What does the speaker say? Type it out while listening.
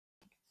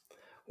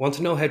Want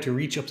to know how to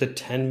reach up to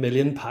 10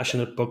 million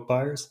passionate book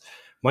buyers?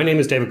 My name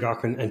is David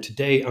Cochran, and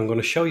today I'm going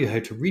to show you how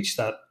to reach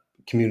that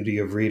community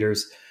of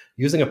readers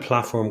using a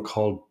platform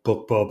called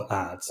BookBub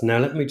Ads. Now,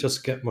 let me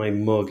just get my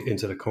mug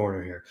into the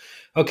corner here.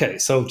 Okay,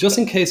 so just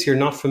in case you're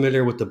not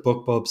familiar with the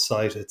BookBub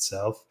site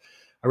itself,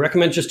 I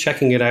recommend just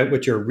checking it out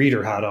with your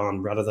reader hat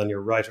on rather than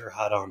your writer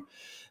hat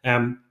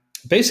on.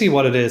 Basically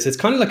what it is, it's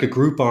kind of like a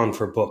Groupon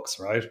for books,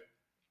 right?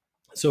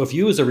 So if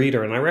you as a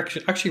reader, and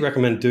I actually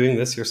recommend doing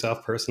this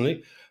yourself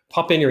personally,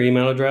 pop in your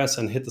email address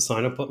and hit the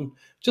sign up button,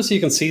 just so you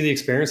can see the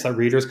experience that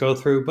readers go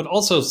through, but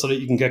also so that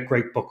you can get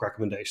great book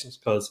recommendations.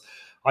 Because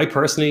I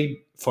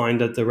personally find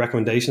that the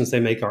recommendations they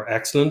make are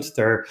excellent.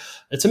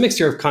 It's a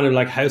mixture of kind of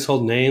like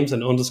household names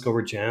and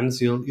undiscovered gems.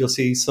 You'll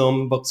see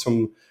some books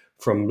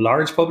from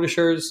large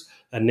publishers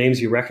and names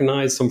you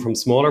recognize, some from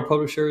smaller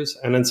publishers,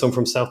 and then some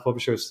from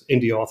self-publishers,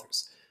 indie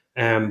authors.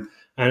 And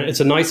it's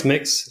a nice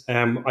mix.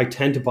 I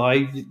tend to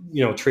buy,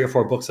 3 or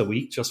 4 books a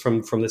week just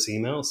from this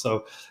email.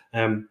 So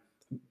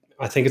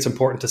I think it's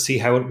important to see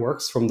how it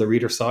works from the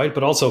reader side,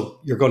 but also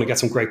you're going to get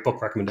some great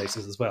book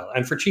recommendations as well.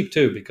 And for cheap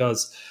too,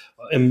 because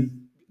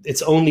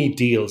it's only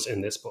deals in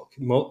this book.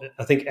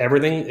 I think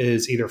everything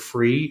is either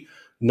free,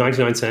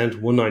 99 cents,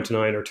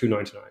 $1.99 or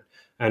 $2.99.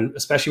 And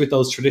especially with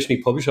those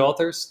traditionally published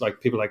authors, like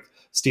people like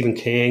Stephen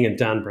King and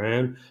Dan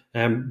Brown,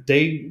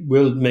 they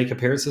will make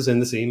appearances in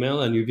this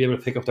email and you'll be able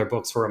to pick up their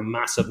books for a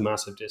massive,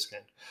 massive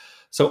discount.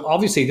 So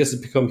obviously this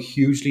has become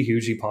hugely,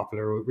 hugely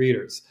popular with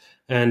readers.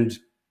 And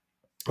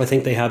I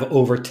think they have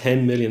over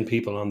 10 million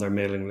people on their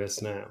mailing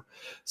list now.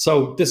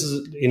 So this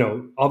is,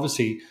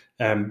 obviously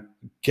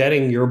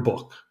getting your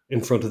book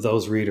in front of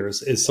those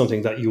readers is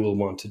something that you will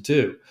want to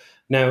do.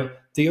 Now,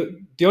 the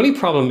only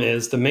problem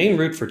is the main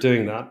route for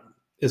doing that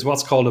is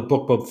what's called a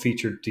BookBub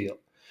featured deal.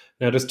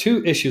 Now, there's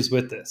 2 issues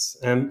with this.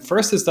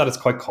 First is that it's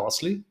quite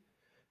costly.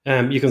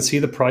 You can see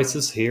the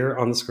prices here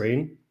on the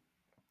screen.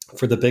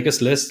 For the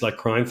biggest lists like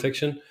crime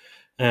fiction,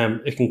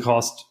 it can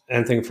cost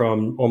anything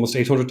from almost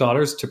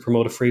 $800 to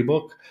promote a free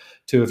book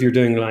to, if you're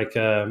doing like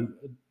a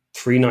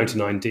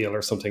 $3.99 deal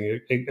or something,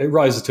 it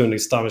rises to an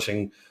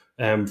astonishing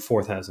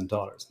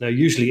 $4,000. Now,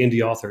 usually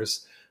indie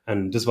authors,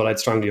 and this is what I'd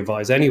strongly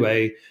advise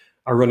anyway,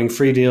 are running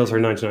free deals or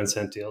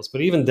 99-cent deals.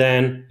 But even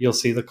then, you'll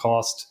see the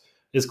cost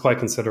is quite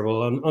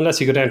considerable. And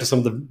unless you go down to some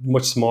of the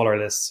much smaller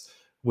lists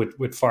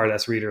with far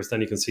less readers,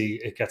 then you can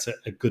see it gets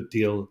a good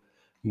deal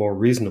more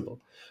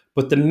reasonable.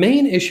 But the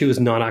main issue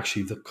is not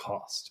actually the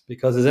cost,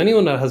 because as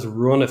anyone that has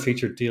run a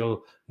featured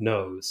deal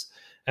knows,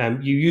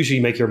 you usually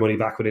make your money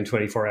back within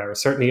 24 hours.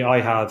 Certainly I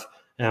have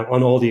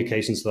on all the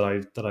occasions that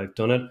I've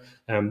done it.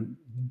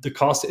 The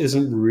cost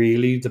isn't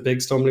really the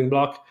big stumbling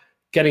block.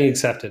 Getting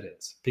accepted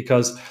is,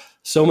 because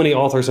so many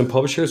authors and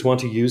publishers want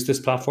to use this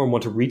platform,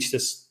 want to reach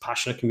this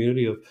passionate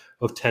community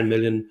of 10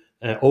 million,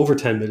 over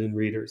 10 million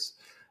readers,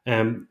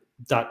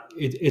 that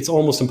it's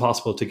almost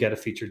impossible to get a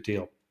featured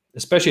deal.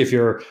 Especially if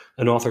you're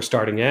an author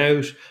starting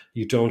out,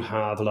 you don't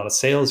have a lot of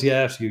sales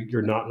yet,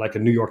 you're not like a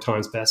New York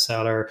Times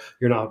bestseller,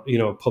 you're not,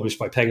 published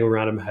by Penguin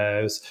Random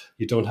House,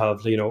 you don't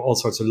have, all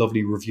sorts of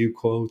lovely review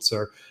quotes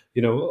or,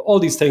 all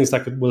these things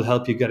that will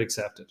help you get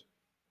accepted.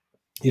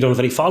 You don't have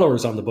any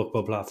followers on the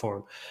BookBub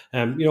platform.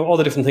 All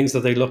the different things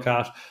that they look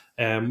at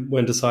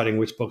when deciding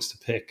which books to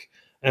pick.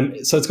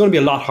 So it's going to be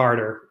a lot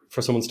harder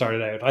for someone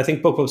started out. I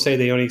think BookBub say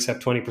they only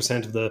accept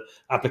 20% of the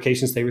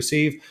applications they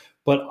receive,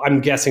 but I'm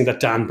guessing that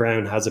Dan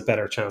Brown has a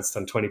better chance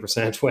than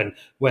 20%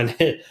 when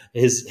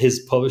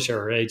his publisher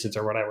or agent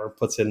or whatever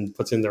puts in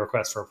the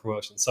request for a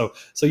promotion. So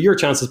your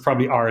chances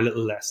probably are a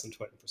little less than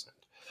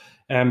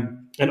 20%.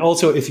 And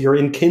also, if you're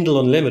in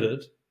Kindle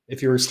Unlimited,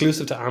 if you're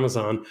exclusive to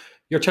Amazon,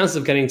 your chances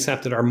of getting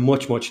accepted are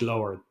much, much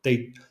lower.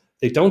 They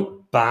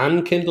don't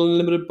ban Kindle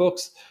Unlimited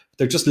books.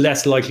 They're just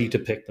less likely to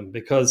pick them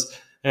because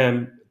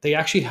they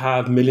actually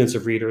have millions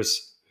of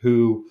readers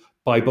who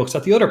buy books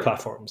at the other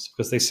platforms,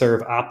 because they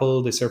serve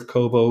Apple, they serve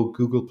Kobo,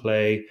 Google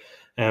Play,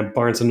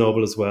 Barnes &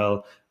 Noble as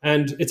well.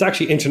 And it's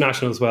actually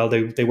international as well.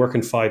 They work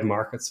in 5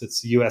 markets.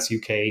 It's US,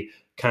 UK,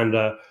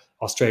 Canada,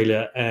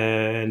 Australia,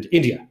 and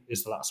India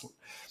is the last one.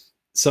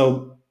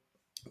 So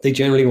they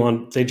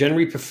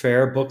generally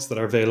prefer books that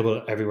are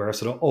available everywhere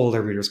so that all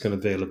their readers can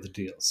avail of the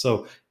deal.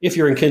 So if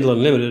you're in Kindle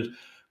Unlimited,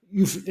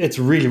 it's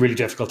really, really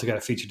difficult to get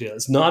a featured deal.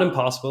 It's not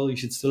impossible. You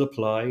should still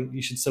apply.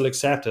 You should still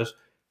accept it.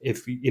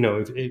 If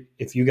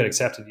you get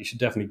accepted, you should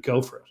definitely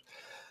go for it.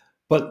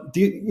 But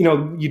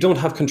you don't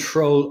have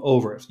control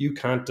over it. You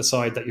can't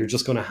decide that you're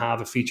just going to have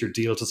a featured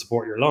deal to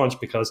support your launch,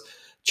 because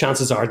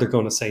chances are they're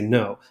going to say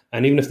no.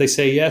 And even if they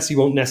say yes, you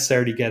won't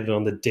necessarily get it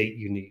on the date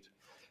you need.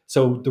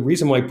 So the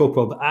reason why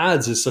BookBub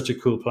Ads is such a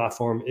cool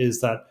platform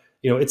is that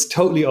it's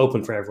totally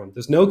open for everyone.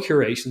 There's no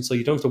curation, so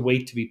you don't have to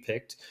wait to be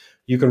picked.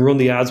 You can run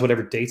the ads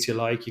whatever dates you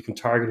like. You can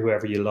target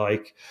whoever you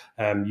like.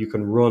 You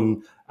can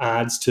run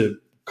ads to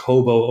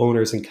Kobo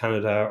owners in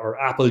Canada or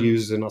Apple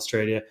users in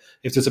Australia.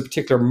 If there's a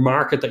particular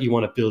market that you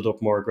want to build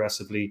up more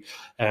aggressively,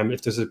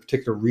 if there's a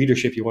particular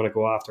readership you want to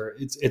go after,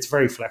 it's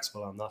very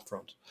flexible on that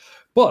front.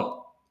 But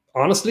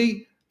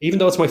honestly, even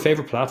though it's my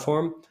favorite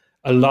platform,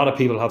 a lot of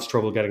people have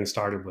trouble getting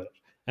started with it.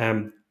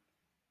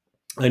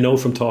 I know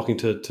from talking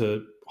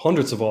to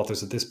hundreds of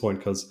authors at this point,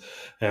 because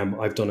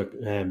I've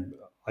done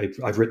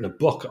I've written a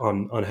book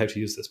on how to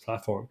use this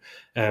platform.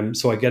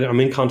 So I'm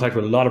in contact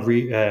with a lot of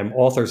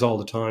authors all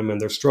the time and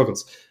their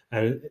struggles,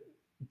 and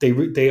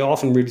they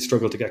often really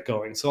struggle to get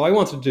going. So I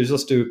wanted to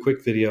just do a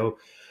quick video,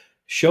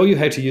 show you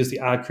how to use the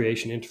ad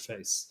creation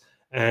interface,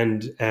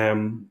 and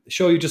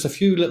show you just a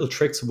few little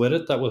tricks with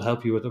it that will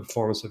help you with the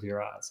performance of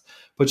your ads.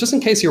 But just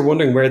in case you're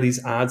wondering where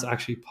these ads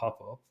actually pop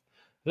up,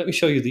 let me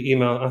show you the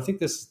email. I think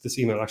this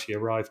email actually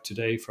arrived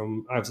today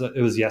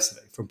it was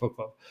yesterday from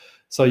BookBub.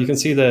 So you can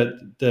see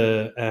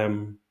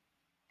the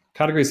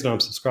categories that I'm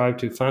subscribed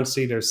to.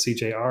 Fantasy, there's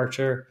CJ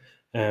Archer.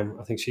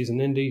 I think she's an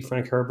indie.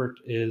 Frank Herbert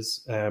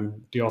is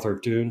the author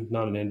of Dune,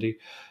 not an indie.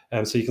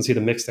 So you can see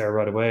the mix there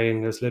right away.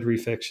 And there's literary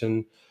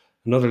fiction,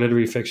 another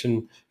literary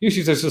fiction.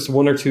 Usually there's just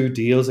one or two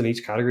deals in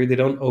each category. They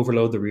don't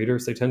overload the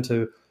readers. They tend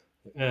to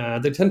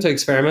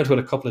experiment with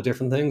a couple of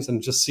different things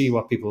and just see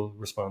what people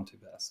respond to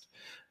best.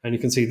 And you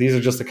can see these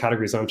are just the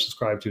categories I'm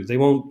subscribed to. They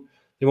won't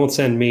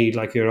send me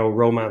like,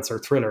 romance or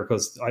thriller,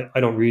 because I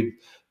don't read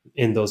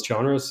in those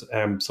genres.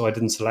 So I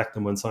didn't select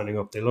them when signing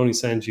up. They'll only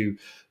send you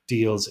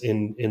deals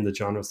in the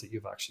genres that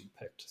you've actually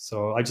picked.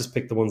 So I just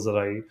picked the ones that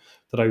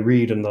I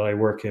read and that I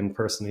work in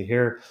personally.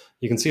 Here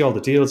you can see all the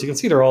deals. You can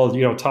see they're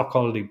all top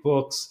quality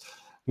books,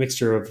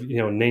 mixture of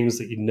names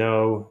that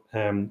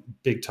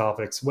big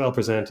topics, well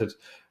presented.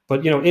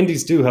 But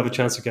indies do have a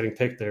chance of getting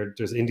picked.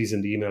 There's indies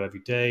in the email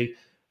every day.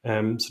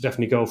 So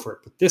definitely go for it.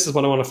 But this is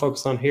what I want to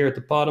focus on here at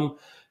the bottom.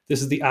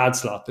 This is the ad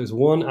slot. There's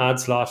one ad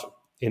slot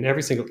in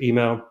every single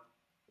email.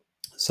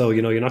 So,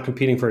 you're not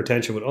competing for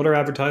attention with other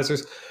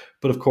advertisers,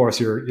 but of course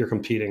you're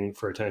competing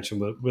for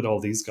attention with all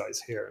these guys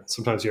here.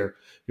 Sometimes you're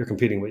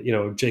competing with,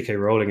 J.K.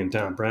 Rowling and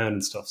Dan Brown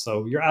and stuff.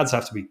 So your ads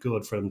have to be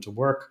good for them to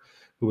work.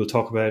 We will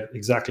talk about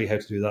exactly how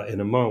to do that in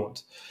a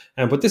moment.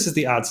 But this is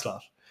the ad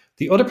slot.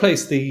 The other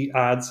place the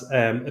ads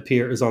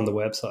appear is on the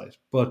website.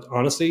 But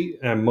honestly,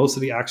 most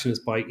of the action is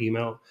by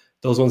email.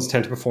 Those ones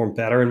tend to perform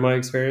better in my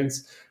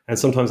experience. And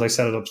sometimes I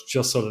set it up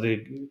just so that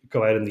they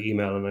go out in the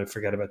email and I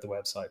forget about the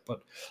website.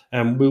 But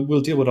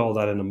we'll deal with all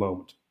that in a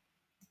moment.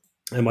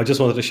 I just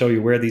wanted to show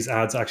you where these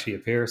ads actually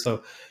appear.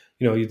 So,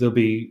 there'll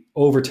be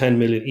over 10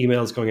 million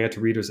emails going out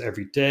to readers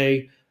every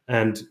day.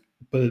 And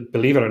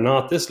believe it or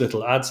not, this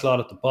little ad slot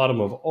at the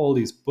bottom of all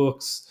these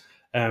books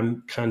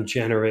can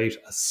generate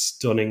a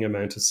stunning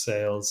amount of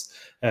sales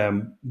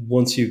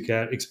once you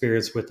get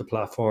experience with the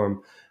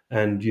platform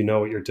and you know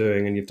what you're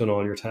doing and you've done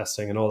all your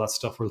testing and all that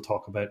stuff we'll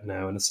talk about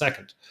now in a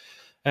second.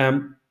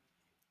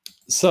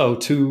 So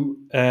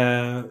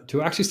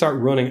to actually start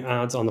running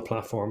ads on the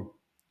platform,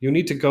 you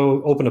need to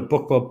go open a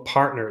BookBub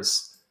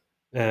Partners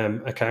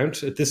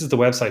account. This is the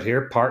website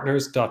here,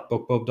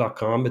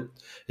 partners.bookbub.com.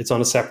 It's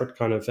on a separate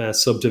kind of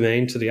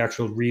subdomain to the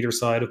actual reader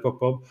side of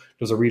BookBub.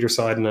 There's a reader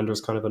side and then there's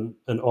kind of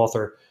an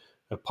author,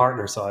 a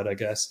partner side, I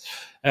guess.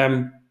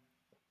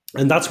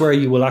 And that's where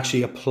you will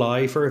actually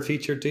apply for a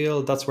featured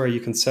deal. That's where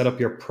you can set up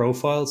your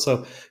profile.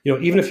 So,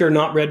 even if you're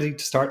not ready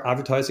to start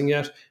advertising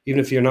yet, even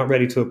if you're not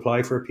ready to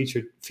apply for a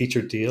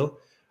featured deal,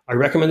 I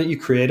recommend that you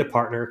create a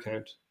partner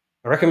account.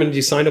 I recommend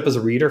you sign up as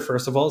a reader,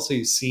 first of all, so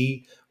you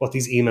see what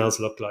these emails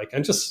look like,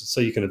 and just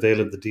so you can avail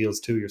of the deals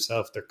to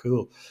yourself. They're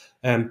cool.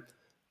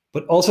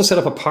 But also set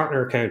up a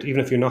partner account, even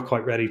if you're not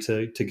quite ready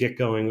to get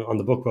going on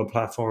the BookBub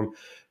platform,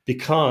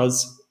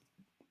 because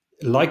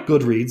like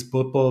Goodreads,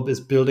 BookBub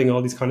is building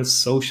all these kind of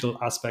social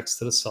aspects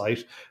to the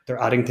site.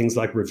 They're adding things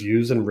like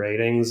reviews and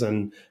ratings,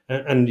 and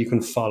you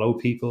can follow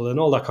people and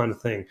all that kind of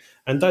thing.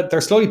 And that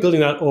they're slowly building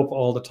that up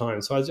all the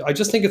time. So I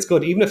just think it's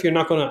good, even if you're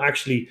not going to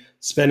actually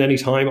spend any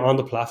time on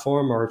the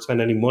platform or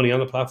spend any money on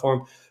the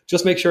platform,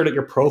 just make sure that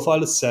your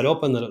profile is set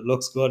up and that it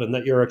looks good and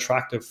that you're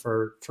attractive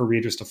for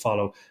readers to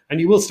follow. And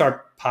you will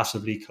start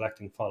passively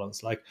collecting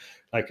follows. Like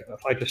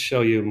if I just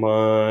show you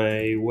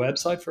my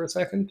website for a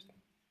second.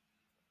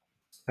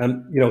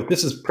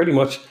 This is pretty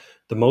much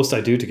the most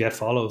I do to get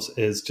follows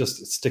is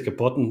just stick a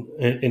button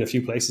in a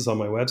few places on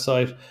my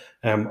website.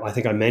 I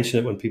think I mention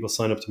it when people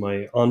sign up to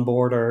my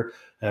onboarder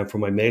for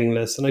my mailing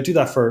list. And I do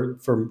that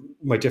for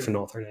my different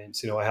author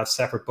names. I have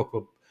separate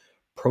BookBub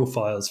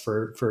profiles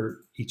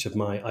for each of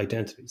my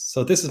identities.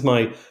 So this is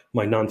my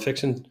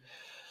nonfiction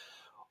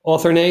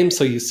author name.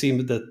 So you see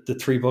the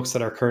 3 books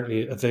that are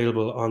currently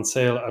available on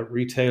sale at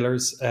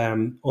retailers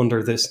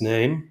under this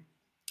name.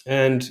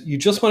 And you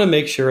just want to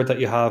make sure that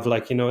you have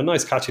a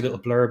nice catchy little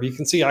blurb. You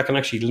can see I can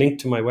actually link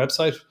to my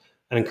website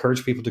and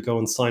encourage people to go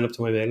and sign up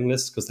to my mailing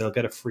list because they'll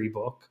get a free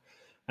book.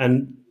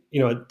 And,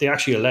 they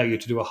actually allow you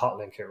to do a hot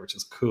link here, which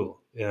is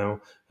cool.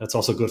 That's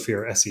also good for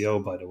your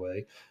SEO, by the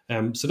way.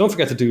 So don't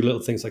forget to do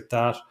little things like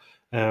that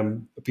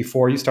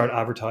before you start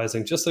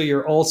advertising, just so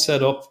you're all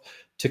set up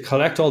to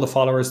collect all the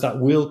followers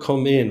that will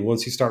come in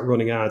once you start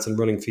running ads and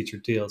running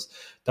featured deals.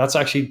 That's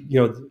actually,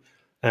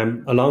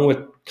 along with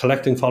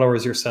collecting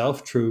followers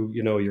yourself through,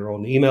 your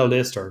own email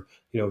list or,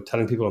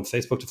 telling people on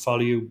Facebook to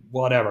follow you,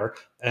 whatever.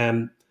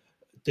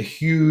 The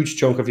huge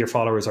chunk of your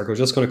followers are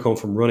just going to come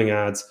from running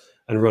ads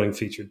and running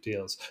featured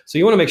deals. So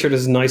you want to make sure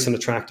this is nice and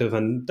attractive,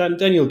 and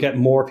then you'll get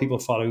more people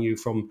following you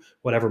from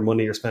whatever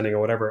money you're spending or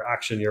whatever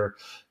action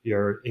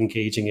you're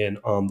engaging in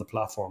on the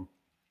platform.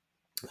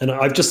 And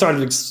I've just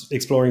started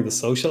exploring the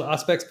social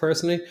aspects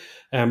personally.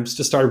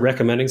 Just started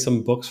recommending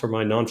some books for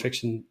my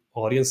nonfiction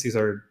audience. These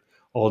are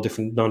all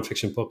different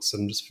nonfiction books,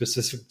 and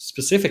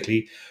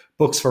specifically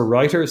books for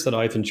writers that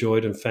I've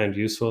enjoyed and found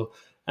useful.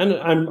 And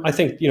I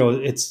think,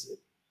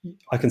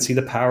 I can see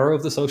the power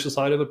of the social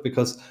side of it,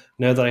 because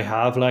now that I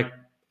have I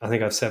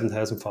think I have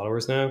 7,000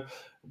 followers now.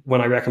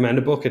 When I recommend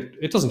a book,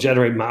 it doesn't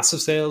generate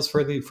massive sales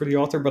for the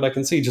author, but I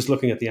can see just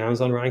looking at the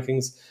Amazon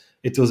rankings,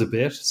 it does a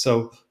bit.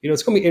 So,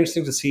 it's going to be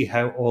interesting to see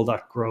how all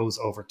that grows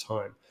over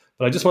time.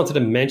 But I just wanted to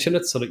mention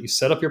it so that you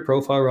set up your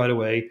profile right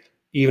away,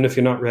 even if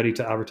you're not ready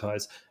to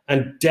advertise.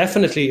 And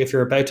definitely, if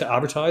you're about to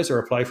advertise or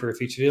apply for a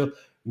feature deal,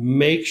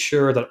 make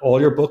sure that all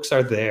your books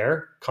are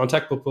there.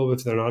 Contact BookBub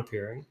if they're not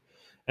appearing.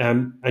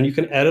 And you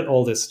can edit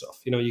all this stuff.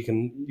 You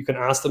can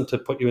ask them to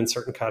put you in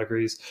certain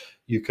categories.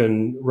 You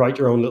can write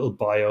your own little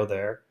bio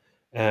there.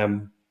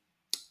 And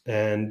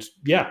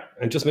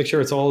just make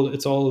sure it all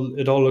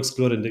looks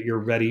good and that you're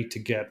ready to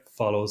get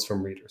follows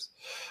from readers.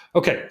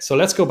 Okay, so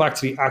let's go back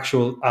to the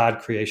actual ad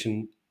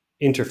creation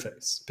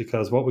interface,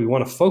 because what we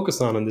want to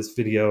focus on in this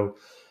video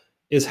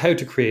is how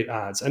to create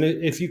ads. And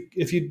if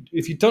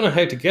you don't know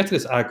how to get to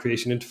this ad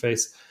creation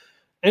interface,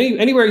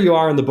 anywhere you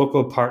are on the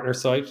BookBub partner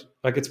site,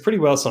 it's pretty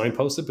well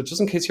signposted, but just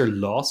in case you're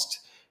lost,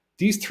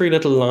 these three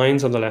little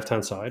lines on the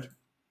left-hand side,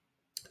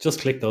 just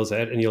click those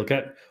out and you'll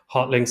get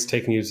hot links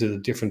taking you to the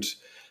different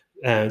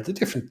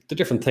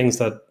things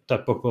that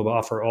BookBub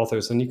offer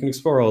authors, and you can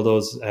explore all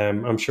those.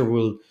 I'm sure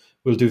we'll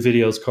do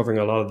videos covering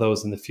a lot of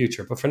those in the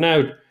future, but for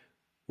now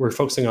we're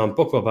focusing on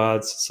BookBub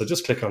Ads. So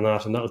just click on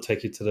that and that'll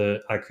take you to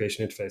the ad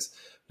creation interface.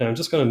 Now I'm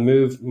just going to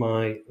move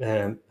my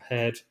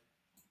head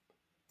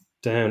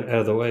down out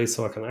of the way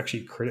so I can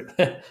actually create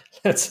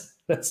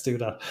let's do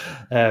that.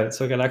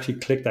 So I can actually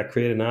click that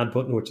create an ad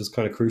button, which is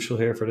kind of crucial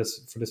here for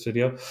this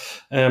video.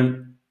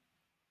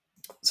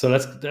 So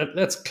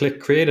let's click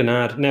create an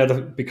ad. Now,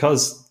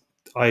 because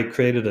I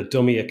created a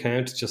dummy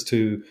account just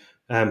to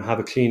have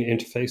a clean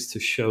interface to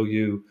show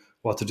you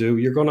what to do,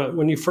 you're gonna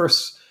when you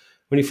first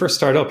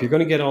start up, you're going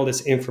to get all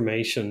this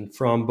information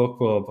from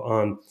BookBub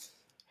on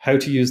how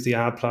to use the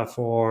ad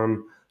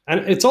platform, and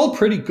it's all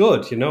pretty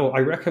good. I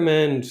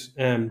recommend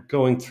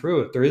going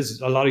through it. There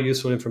is a lot of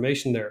useful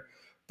information there.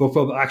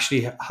 BookBub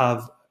actually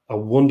have a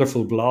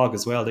wonderful blog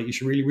as well that you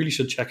should really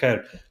should check out.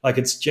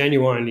 It's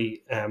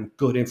genuinely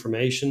good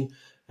information.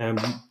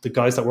 The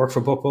guys that work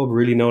for BookBub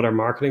really know their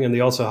marketing, and they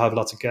also have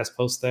lots of guest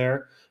posts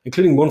there,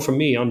 including one from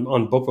me on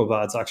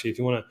BookBub Ads, actually, if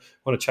you want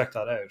to check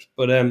that out.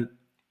 But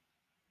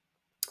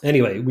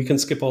anyway, we can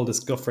skip all this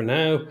stuff for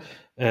now,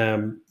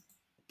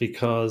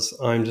 because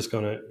I'm just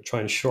going to try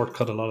and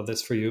shortcut a lot of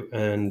this for you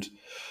and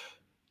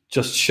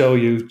just show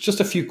you just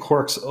a few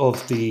quirks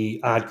of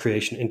the ad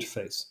creation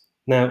interface.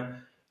 Now,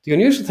 the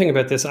unusual thing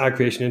about this ad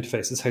creation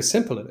interface is how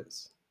simple it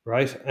is,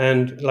 right?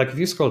 And if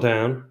you scroll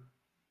down,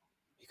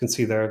 you can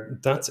see there,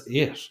 that's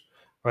it,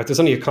 right? There's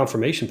only a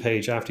confirmation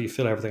page after you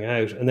fill everything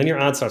out, and then your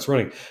ad starts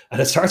running,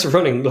 and it starts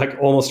running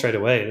almost straight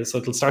away. And so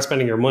it'll start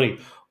spending your money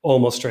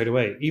almost straight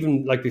away.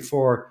 Even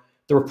before,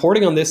 the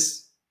reporting on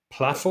this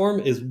platform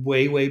is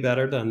way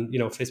better than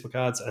Facebook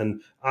ads,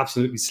 and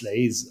absolutely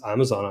slays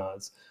Amazon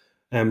ads.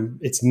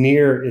 It's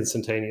near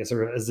instantaneous,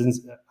 or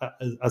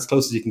as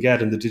close as you can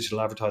get in the digital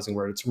advertising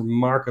world. It's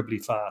remarkably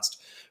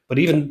fast, but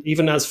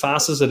even as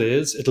fast as it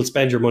is, it'll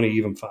spend your money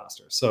even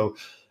faster. So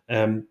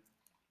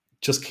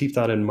just keep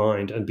that in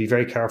mind and be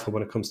very careful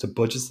when it comes to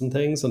budgets and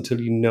things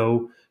until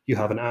you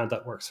have an ad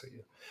that works for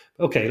you.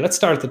 Okay, let's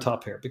start at the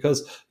top here,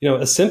 because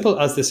as simple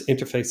as this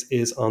interface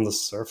is on the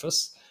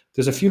surface,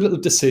 there's a few little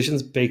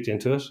decisions baked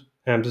into it.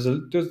 There's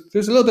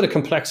a little bit of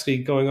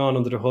complexity going on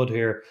under the hood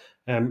here.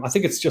 I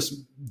think it's just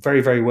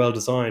very well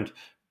designed,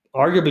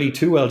 arguably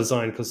too well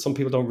designed, because some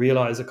people don't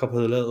realize a couple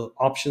of the little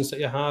options that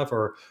you have,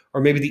 or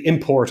maybe the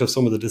import of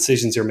some of the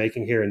decisions you're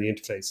making here in the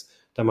interface.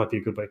 That might be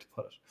a good way to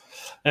put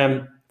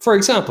it. For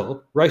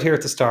example, right here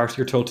at the start,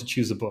 you're told to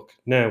choose a book.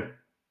 Now,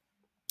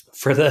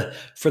 for the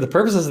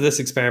purposes of this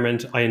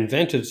experiment, I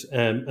invented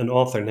an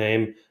author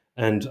name,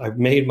 and I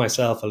made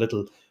myself a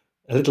little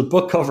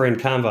book cover in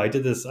Canva. I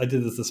did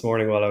this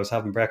morning while I was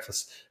having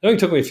breakfast. It only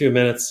took me a few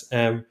minutes.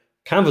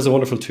 Canva is a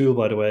wonderful tool,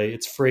 by the way.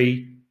 It's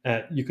free.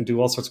 You can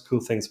do all sorts of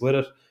cool things with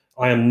it.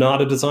 I am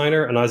not a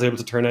designer, and I was able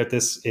to turn out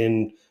this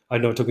in, I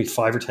don't know, it took me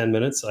 5 or 10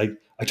 minutes. I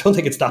don't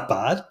think it's that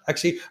bad,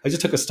 actually. I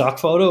just took a stock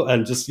photo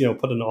and just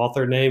put an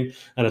author name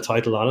and a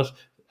title on it.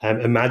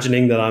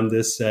 Imagining that I'm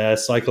this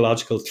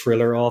psychological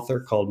thriller author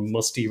called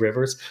Musty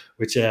Rivers,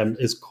 which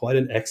is quite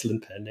an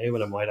excellent pen name,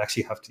 and I might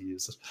actually have to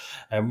use it.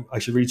 I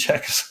should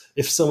recheck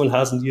if someone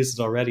hasn't used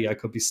it already. I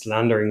could be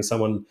slandering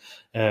someone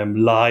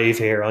live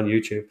here on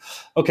YouTube.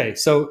 Okay,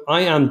 so I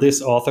am this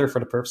author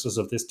for the purposes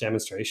of this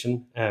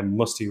demonstration,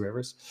 Musty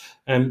Rivers.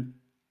 And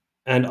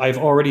I've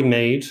already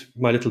made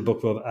my little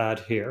BookBub ad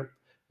here.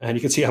 And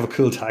you can see I have a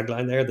cool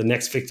tagline there. The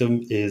next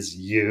victim is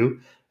you.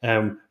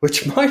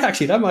 which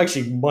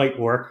might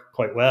work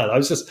quite well. I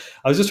was just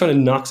trying to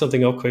knock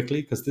something up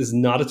quickly because this is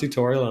not a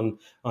tutorial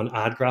on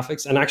ad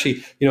graphics. And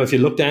actually, if you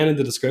look down in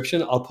the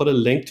description, I'll put a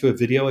link to a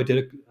video I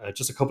did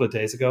just a couple of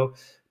days ago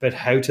about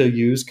how to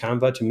use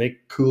Canva to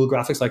make cool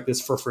graphics like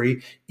this for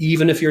free.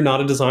 Even if you're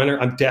not a designer,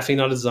 I'm definitely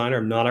not a designer.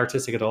 I'm not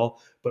artistic at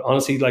all. But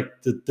honestly, like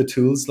the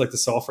tools, like the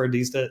software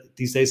these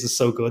days is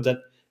so good that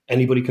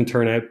anybody can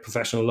turn out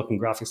professional looking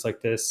graphics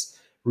like this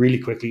really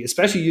quickly,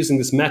 especially using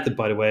this method,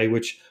 by the way,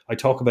 which I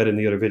talk about in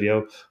the other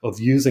video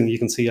of using, you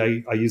can see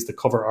I use the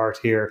cover art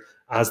here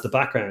as the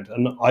background.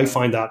 And I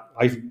find that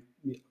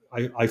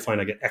I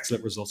find I get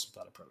excellent results with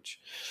that approach.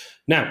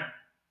 Now,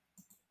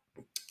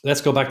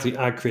 let's go back to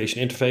the ad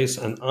creation interface,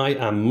 and I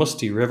am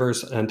Musty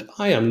Rivers, and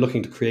I am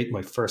looking to create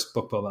my first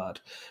BookBub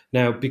ad.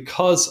 Now,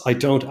 because I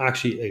don't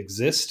actually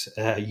exist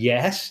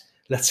yet,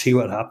 let's see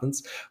what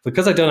happens.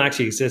 Because I don't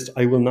actually exist,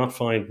 I will not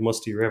find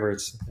Musty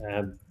Rivers.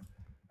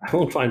 I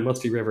won't find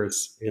Musty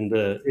Rivers in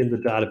the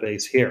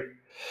database here.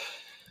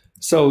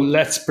 So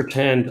let's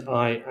pretend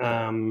I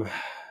am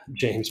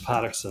James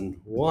Patterson.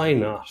 Why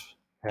not?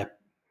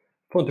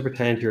 Fun to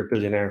pretend you're a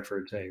billionaire for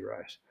a day,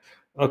 right?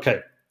 Okay.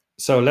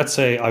 So let's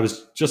say I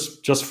was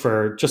just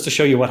to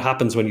show you what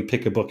happens when you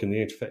pick a book in the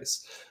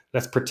interface.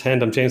 Let's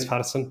pretend I'm James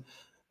Patterson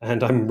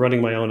and I'm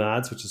running my own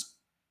ads, which is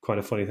quite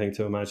a funny thing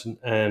to imagine.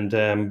 And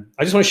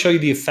I just want to show you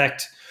the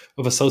effect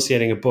of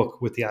associating a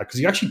book with the ad, because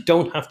you actually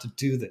don't have to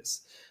do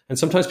this. And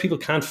sometimes people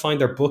can't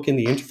find their book in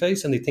the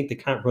interface and they think they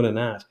can't run an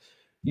ad.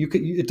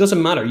 It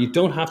doesn't matter. You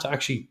don't have to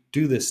actually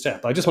do this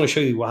step. I just want to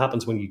show you what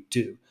happens when you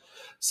do.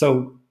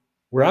 So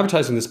we're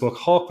advertising this book,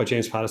 Hawk by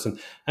James Patterson,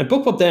 and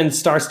BookBub then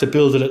starts to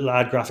build a little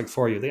ad graphic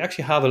for you. They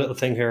actually have a little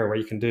thing here where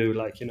you can do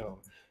like,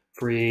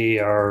 free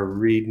or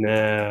read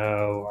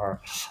now,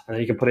 and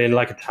then you can put in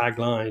like a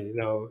tagline,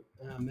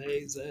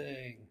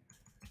 amazing.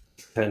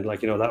 And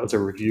like, that was a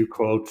review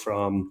quote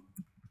from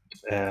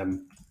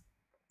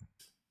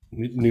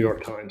New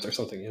York Times or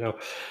something,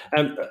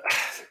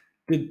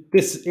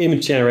 this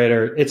image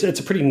generator, it's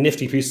a pretty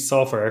nifty piece of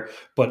software,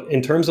 but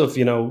in terms of,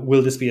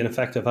 will this be an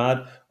effective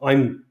ad?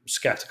 I'm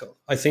skeptical.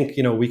 I think,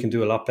 we can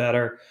do a lot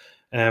better.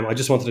 I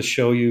just wanted to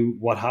show you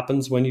what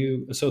happens when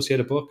you associate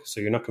a book, so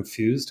you're not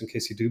confused in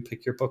case you do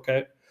pick your book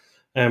out.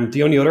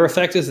 The only other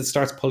effect is it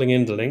starts pulling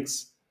in the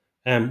links.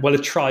 Well,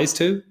 it tries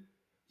to.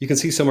 You can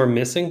see some are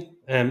missing.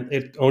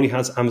 It only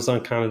has Amazon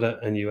Canada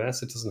and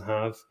US. It doesn't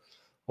have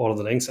all of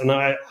the links. And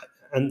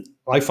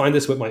I find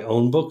this with my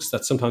own books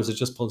that sometimes it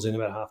just pulls in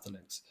about half the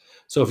links.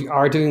 So if you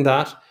are doing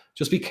that,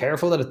 just be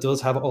careful that it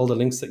does have all the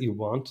links that you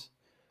want.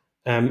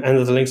 And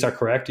if the links are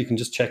correct, you can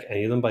just check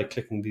any of them by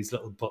clicking these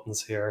little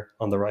buttons here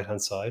on the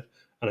right-hand side.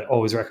 And I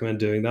always recommend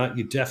doing that.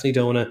 You definitely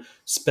don't want to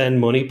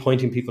spend money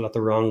pointing people at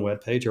the wrong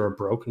webpage or a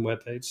broken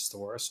webpage. It's the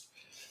worst.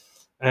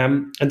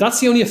 And that's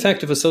the only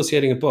effect of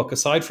associating a book,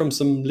 aside from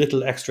some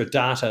little extra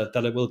data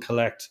that it will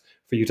collect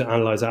for you to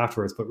analyze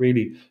afterwards. But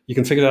really, you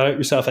can figure that out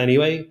yourself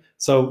anyway.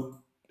 So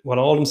what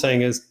all I'm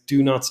saying is,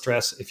 do not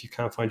stress if you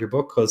can't find your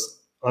book, because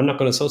I'm not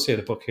going to associate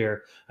a book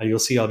here, and you'll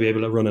see I'll be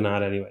able to run an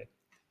ad anyway.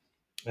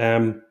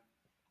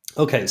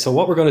 Okay, so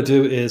what we're going to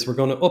do is we're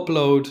going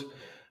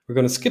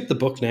to skip the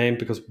book name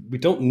because we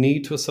don't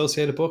need to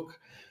associate a book.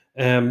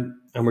 And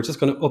we're just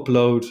going to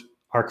upload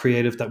our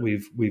creative that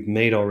we've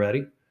made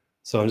already.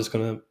 So I'm just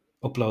going to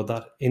upload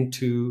that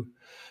into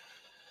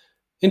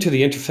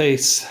the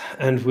interface,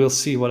 and we'll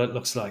see what it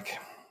looks like.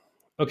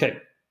 Okay,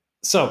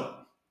 so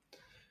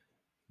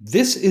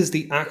this is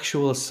the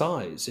actual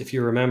size. If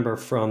you remember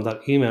from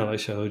that email I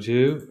showed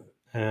you,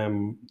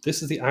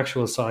 this is the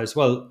actual size.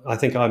 Well, I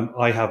think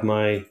I have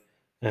my,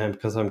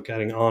 because I'm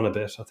getting on a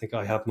bit, I think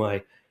I have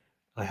my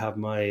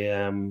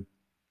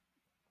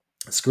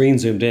screen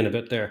zoomed in a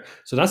bit there.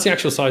 So that's the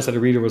actual size that a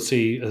reader will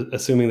see,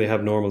 assuming they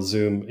have normal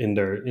zoom in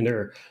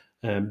their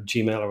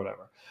Gmail or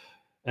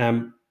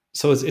whatever.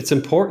 So it's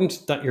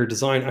important that your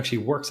design actually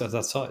works at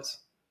that size,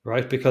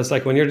 right? Because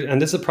like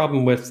and this is a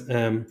problem with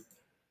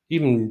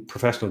even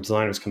professional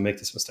designers can make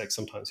this mistake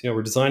sometimes.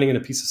 We're designing in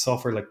a piece of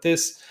software like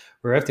this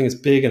where everything is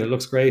big and it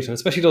looks great, and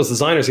especially those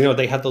designers,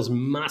 they had those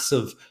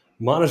massive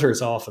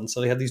monitors often,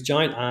 so they had these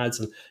giant ads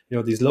and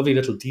these lovely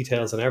little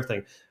details and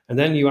everything, and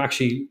then you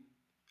actually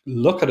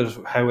look at it,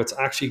 how it's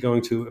actually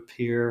going to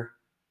appear.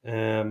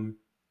 Where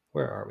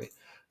are we?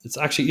 It's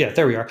actually, yeah,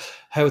 there we are.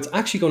 How it's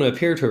actually going to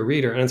appear to a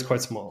reader, and it's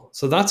quite small.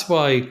 So that's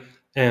why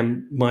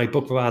my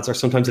BookBub ads are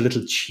sometimes a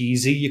little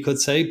cheesy, you could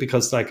say,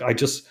 because like I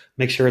just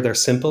make sure they're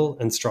simple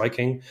and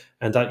striking,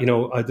 and that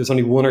there's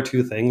only one or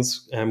two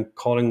things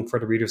calling for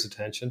the reader's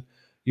attention.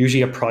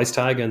 Usually a price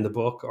tag in the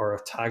book or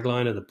a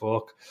tagline in the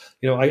book.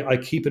 I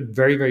keep it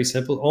very, very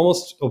simple,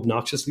 almost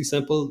obnoxiously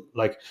simple.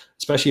 Like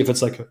especially if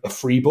it's like a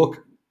free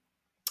book,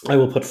 I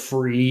will put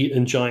free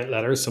in giant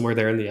letters somewhere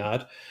there in the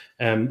ad.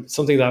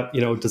 Something that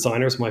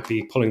designers might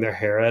be pulling their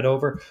hair out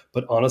over,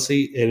 but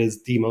honestly, it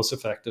is the most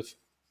effective.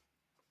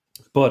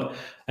 But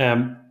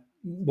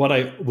what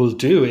I will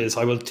do is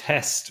I will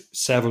test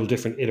several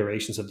different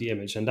iterations of the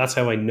image, and that's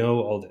how I know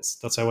all this.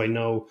 That's how I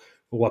know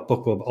what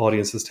BookBub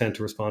audiences tend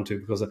to respond to,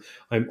 because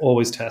I'm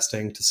always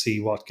testing to see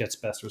what gets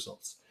best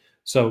results.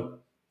 So,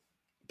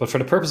 but for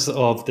the purpose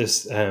of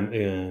this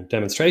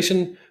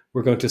demonstration,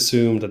 we're going to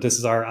assume that this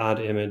is our ad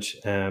image,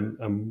 and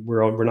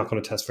we're not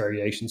going to test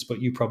variations,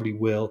 but you probably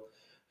will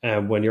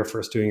when you're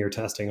first doing your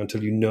testing,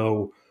 until you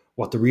know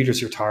what the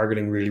readers you're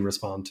targeting really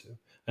respond to.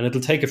 And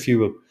it'll take a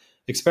few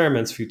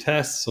experiments, a few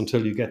tests,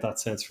 until you get that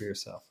sense for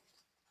yourself.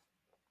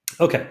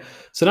 Okay,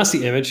 so that's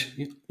the image.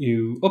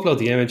 You upload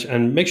the image,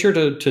 and make sure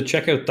to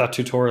check out that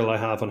tutorial I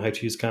have on how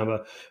to use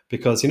Canva,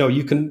 because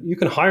you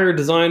can hire a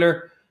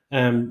designer,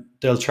 and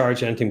they'll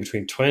charge anything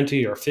between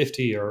 20 or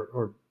 50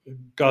 or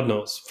God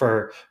knows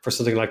for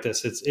something like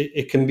this.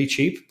 It can be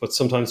cheap, but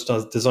sometimes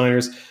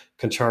designers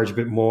can charge a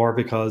bit more,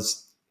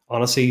 because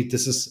honestly,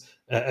 this is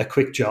a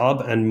quick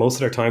job, and most of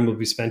their time will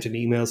be spent in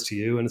emails to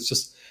you, and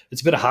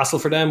it's a bit of hassle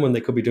for them when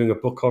they could be doing a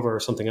book cover or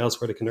something else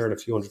where they can earn a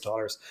few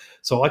 $100s.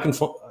 So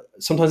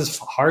sometimes it's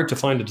hard to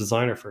find a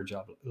designer for a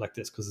job like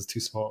this because it's too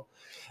small.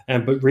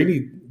 But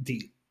really,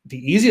 the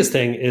easiest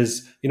thing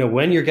is,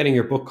 when you're getting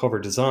your book cover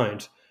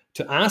designed,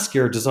 to ask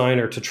your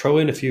designer to throw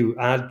in a few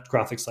ad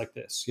graphics like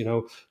this.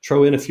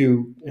 Throw in a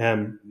few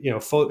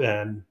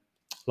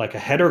like a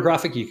header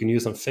graphic you can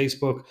use on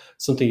Facebook,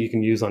 something you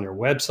can use on your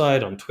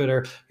website, on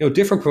Twitter,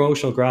 different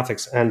promotional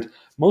graphics. And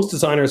most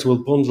designers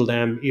will bundle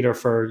them either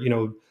for,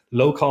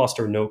 low cost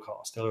or no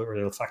cost, or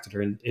they'll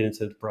factor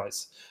into the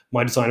price.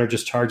 My designer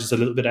just charges a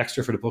little bit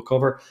extra for the book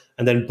cover,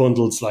 and then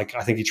bundles, like,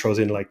 I think he throws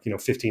in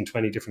 15,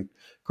 20 different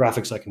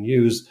graphics I can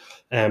use,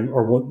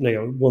 or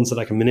ones that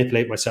I can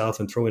manipulate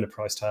myself and throw in a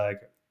price tag.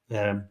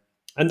 And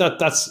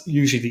that's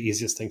usually the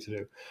easiest thing to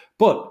do.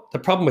 But the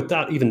problem with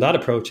that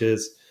approach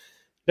is,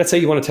 let's say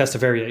you want to test a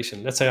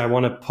variation. Let's say I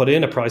want to put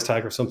in a price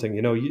tag or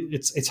something.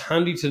 It's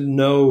handy to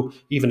know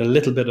even a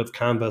little bit of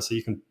Canva, so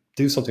you can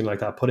do something like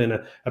that. Put in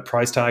a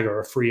price tag or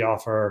a free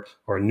offer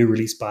or a new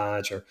release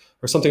badge or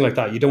something like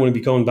that. You don't want to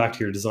be going back to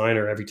your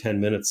designer every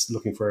 10 minutes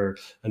looking for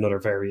another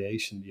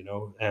variation.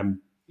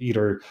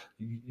 Either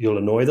you'll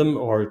annoy them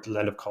or it'll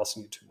end up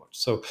costing you too much.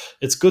 So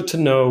it's good to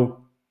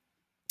know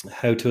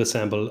how to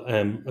assemble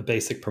a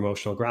basic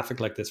promotional graphic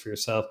like this for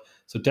yourself.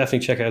 So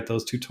definitely check out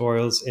those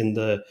tutorials in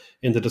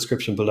the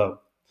description below.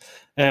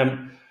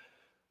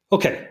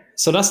 Okay,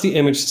 so that's the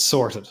image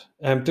sorted.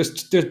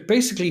 There's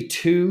basically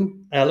two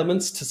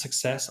elements to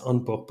success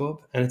on BookBub,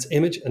 and it's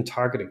image and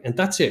targeting, and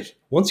that's it.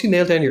 Once you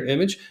nail down your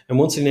image and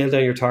once you nail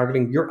down your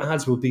targeting, your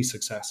ads will be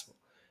successful.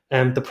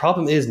 The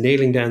problem is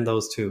nailing down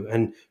those two,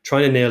 and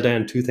trying to nail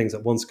down two things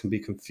at once can be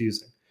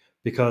confusing,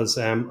 because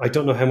I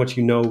don't know how much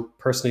you know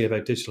personally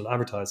about digital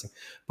advertising,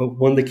 but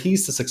one of the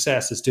keys to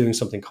success is doing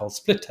something called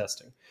split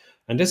testing.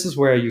 And this is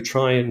where you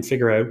try and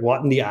figure out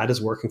what in the ad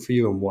is working for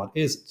you and what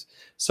isn't.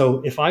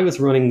 So if I was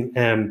running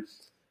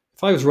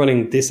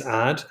this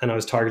ad and I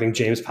was targeting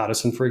James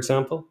Patterson, for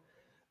example,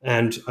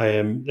 and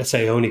let's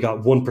say I only got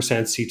 1%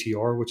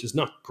 CTR, which is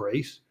not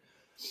great,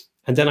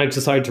 and then I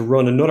decided to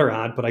run another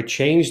ad, but I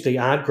changed the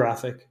ad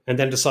graphic and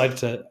then decided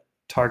to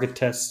target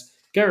Tess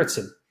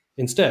Gerritsen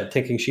instead,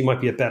 thinking she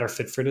might be a better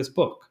fit for this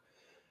book.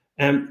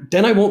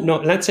 Then I won't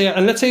know. Let's say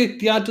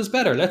the ad does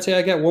better. Let's say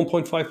I get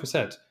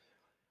 1.5%.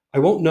 I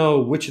won't know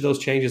which of those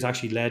changes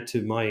actually led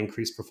to my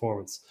increased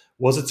performance.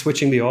 Was it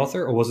switching the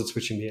author or was it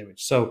switching the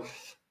image? So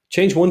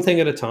change one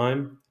thing at a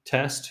time,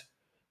 test,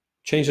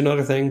 change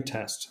another thing,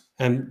 test.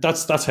 And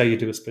that's how you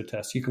do a split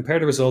test. You compare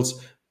the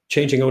results,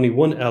 changing only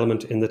one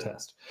element in the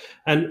test.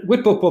 And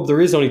with BookBub,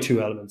 there is only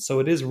two elements. So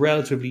it is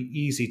relatively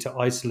easy to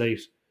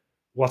isolate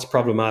what's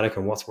problematic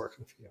and what's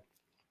working for you.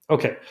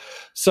 Okay,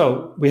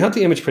 so we have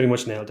the image pretty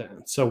much nailed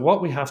down. So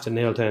what we have to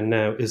nail down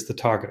now is the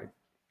targeting.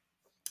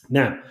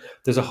 Now,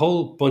 there's a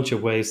whole bunch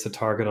of ways to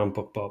target on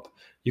BookBub.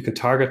 You can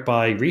target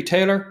by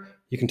retailer,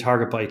 you can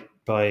target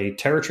by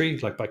territory,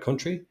 like by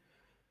country,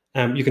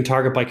 you can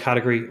target by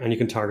category, and you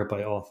can target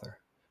by author.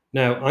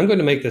 Now, I'm going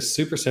to make this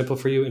super simple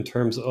for you in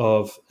terms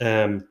of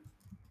a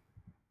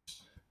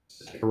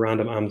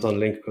random Amazon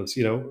link, because,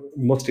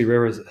 Musty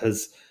Rivers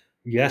has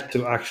yet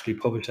to actually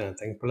publish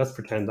anything, but let's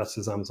pretend that's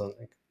his Amazon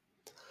link.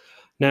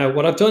 Now,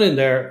 what I've done in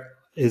there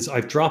is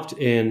I've dropped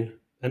in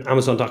an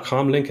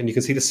Amazon.com link, and you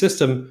can see the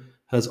system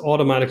has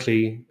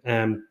automatically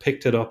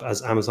picked it up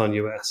as Amazon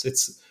US.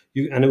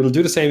 And it will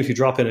do the same if you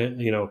drop in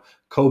a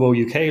Kobo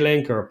UK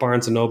link or a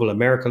Barnes & Noble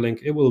America link.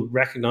 It will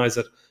recognize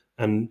it,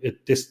 and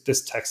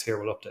this text here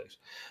will update.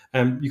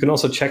 You can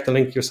also check the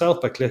link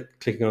yourself by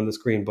clicking on this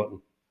green button,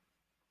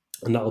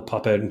 and that will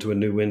pop out into a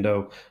new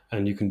window,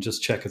 and you can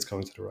just check it's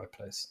going to the right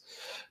place.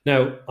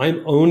 Now,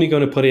 I'm only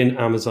going to put in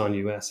Amazon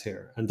US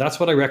here, and that's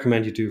what I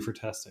recommend you do for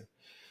testing.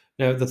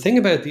 Now, the thing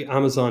about the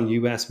Amazon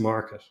US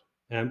market,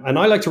 and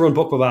I like to run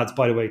BookBub ads,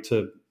 by the way,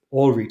 to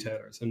all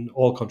retailers in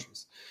all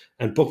countries.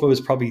 And BookBub is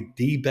probably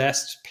the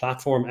best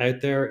platform out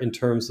there in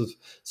terms of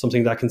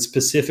something that can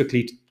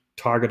specifically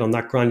target on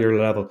that granular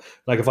level.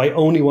 Like if I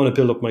only want to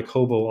build up my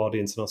Kobo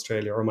audience in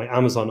Australia or my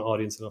Amazon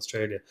audience in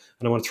Australia,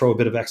 and I want to throw a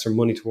bit of extra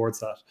money towards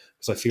that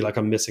because I feel like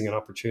I'm missing an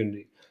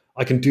opportunity,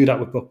 I can do that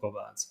with BookBub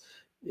ads.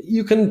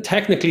 You can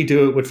technically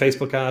do it with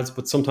Facebook ads,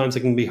 but sometimes it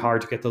can be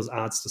hard to get those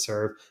ads to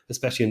serve,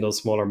 especially in those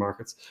smaller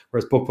markets.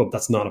 Whereas BookBub,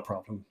 that's not a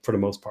problem for the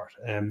most part.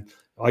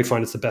 I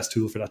find it's the best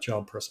tool for that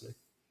job personally.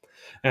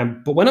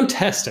 But when I'm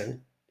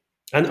testing,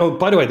 and oh,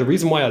 by the way, the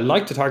reason why I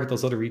like to target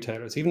those other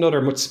retailers, even though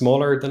they're much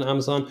smaller than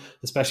Amazon,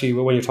 especially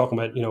when you're talking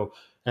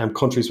about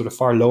countries with a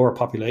far lower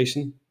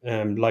population,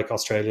 like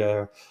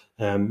Australia,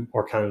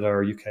 or Canada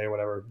or UK or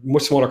whatever,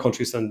 much smaller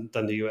countries than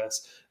the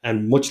US,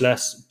 and much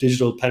less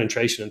digital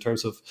penetration in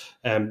terms of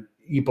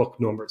ebook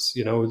numbers.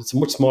 It's a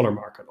much smaller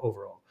market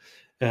overall.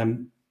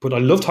 But I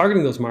love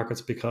targeting those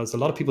markets because a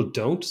lot of people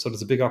don't. So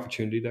there's a big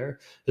opportunity there,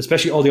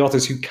 especially all the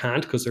authors who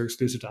can't because they're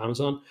exclusive to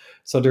Amazon.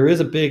 So there is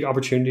a big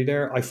opportunity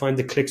there. I find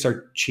the clicks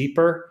are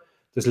cheaper.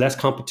 There's less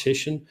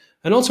competition.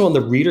 And also on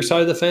the reader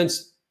side of the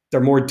fence, they're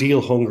more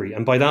deal hungry.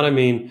 And by that, I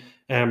mean,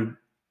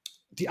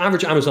 the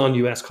average Amazon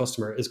US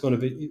customer is going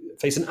to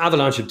face an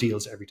avalanche of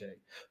deals every day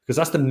because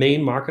that's the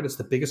main market. It's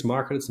the biggest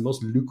market. It's the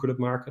most lucrative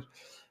market.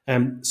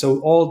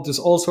 So there's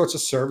all sorts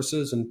of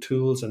services and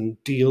tools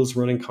and deals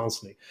running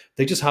constantly.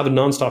 They just have a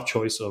nonstop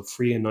choice of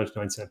free and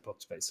 99-cent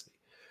books, basically.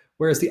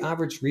 Whereas the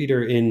average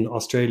reader in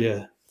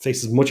Australia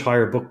faces much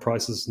higher book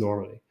prices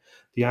normally.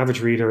 The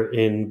average reader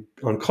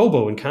on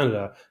Kobo in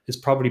Canada is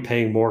probably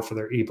paying more for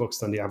their ebooks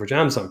than the average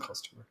Amazon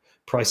customer.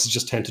 Prices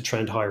just tend to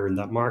trend higher in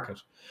that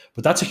market.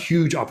 But that's a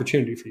huge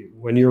opportunity for you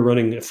when you're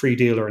running a free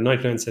deal or a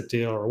 99-cent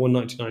deal or a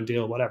 $1.99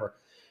 deal, whatever.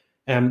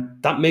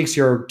 That makes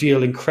your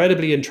deal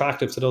incredibly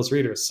attractive to those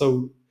readers.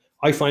 So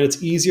I find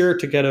it's easier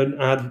to get an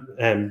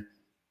ad,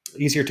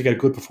 easier to get a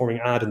good performing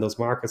ad in those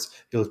markets.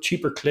 You'll have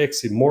cheaper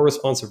clicks, you have more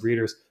responsive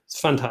readers. It's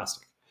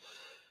fantastic.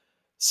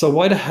 So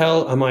why the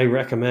hell am I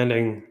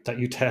recommending that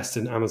you test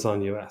in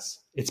Amazon US?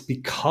 It's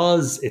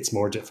because it's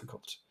more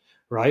difficult,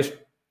 right?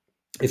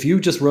 If you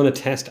just run a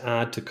test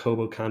ad to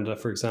Kobo Canada,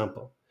 for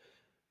example,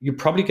 you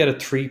probably get a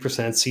 3%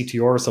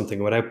 CTR or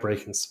something without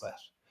breaking sweat.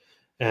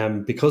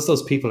 Because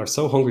those people are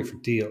so hungry for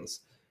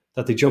deals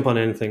that they jump on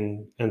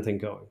anything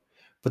going.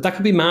 But that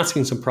could be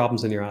masking some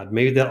problems in your ad.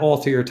 Maybe that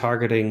author you're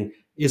targeting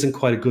isn't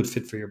quite a good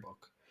fit for your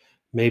book.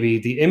 Maybe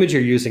the image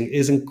you're using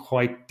isn't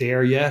quite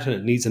there yet and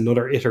it needs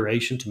another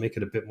iteration to make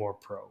it a bit more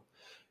pro.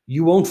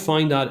 You won't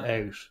find that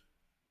out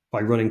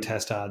by running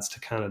test ads to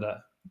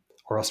Canada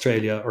or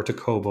Australia or to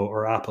Kobo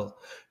or Apple.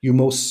 You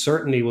most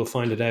certainly will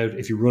find it out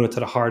if you run it to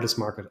the hardest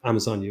market,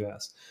 Amazon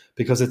US,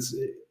 because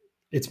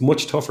it's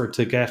much tougher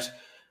to get.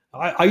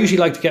 I usually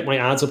like to get my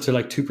ads up to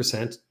like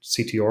 2%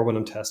 CTR when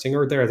I'm testing,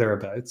 or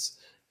thereabouts.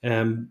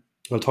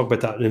 I'll talk about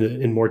that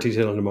in more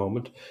detail in a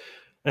moment.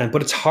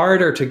 But it's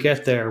harder to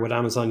get there with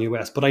Amazon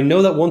US. But I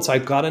know that once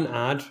I've got an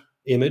ad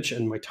image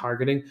and my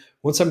targeting,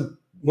 once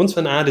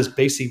an ad is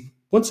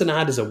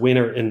a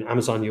winner in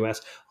Amazon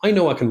US, I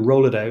know I can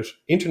roll it out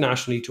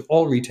internationally to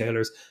all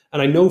retailers,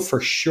 and I know for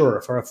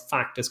a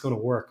fact, it's going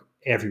to work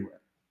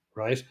everywhere,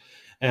 right?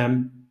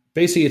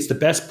 Basically, it's the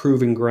best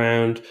proving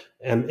ground,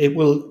 and it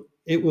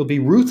will be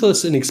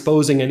ruthless in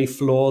exposing any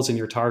flaws in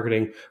your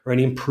targeting or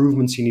any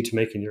improvements you need to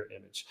make in your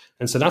image.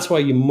 And so that's why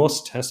you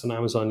must test on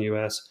Amazon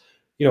US.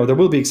 There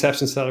will be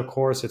exceptions to that, of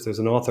course, if there's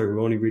an author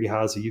who only really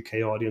has a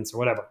UK audience or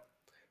whatever.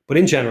 But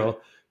in general,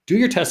 do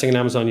your testing in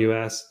Amazon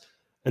US,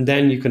 and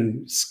then you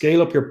can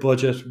scale up your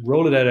budget,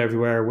 roll it out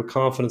everywhere with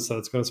confidence that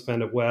it's going to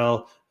spend it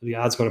well, the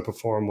ad's going to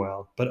perform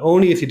well. But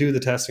only if you do the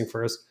testing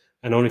first,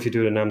 and only if you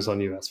do it in Amazon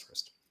US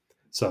first.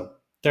 So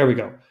there we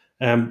go.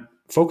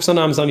 Focus on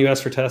Amazon US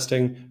for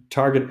testing,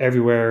 target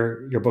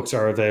everywhere your books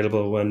are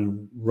available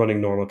when running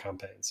normal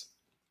campaigns.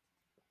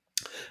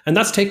 And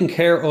that's taking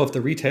care of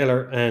the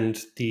retailer and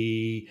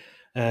the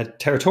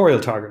territorial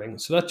targeting.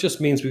 So that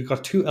just means we've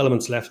got two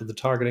elements left of the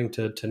targeting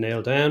to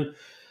nail down.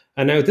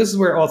 And now this is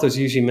where authors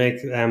usually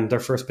make their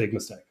first big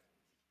mistake.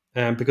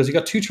 Because you've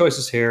got two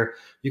choices here.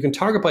 You can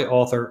target by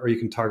author or you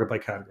can target by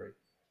category.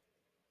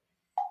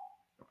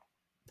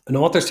 And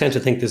authors tend to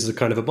think this is a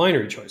kind of a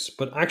binary choice,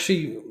 but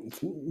actually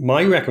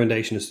my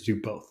recommendation is to do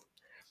both.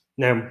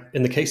 Now,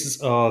 in the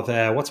cases of,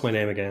 what's my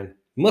name again?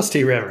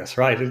 Musty Rivers,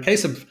 right? In the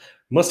case of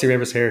Musty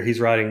Rivers here, he's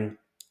writing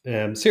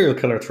serial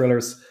killer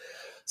thrillers.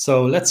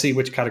 So let's see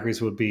which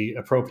categories would be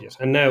appropriate.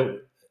 And now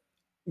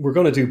we're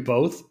going to do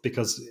both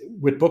because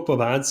with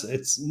BookBub ads,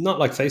 it's not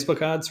like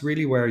Facebook ads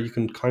really, where you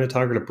can kind of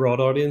target a broad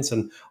audience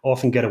and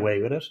often get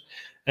away with it.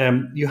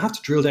 You have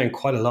to drill down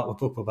quite a lot with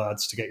BookBub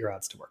ads to get your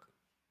ads to work.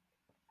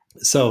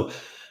 So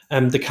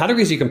the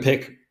categories you can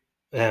pick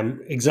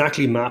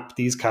exactly map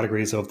these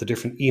categories of the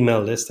different email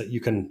lists that you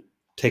can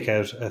take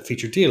out a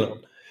featured deal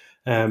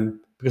on.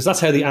 Because that's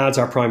how the ads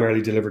are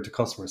primarily delivered to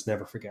customers,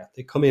 never forget.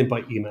 They come in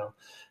by email.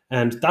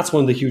 And that's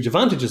one of the huge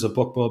advantages of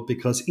BookBub,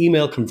 because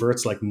email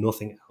converts like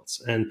nothing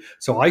else. And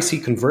so I see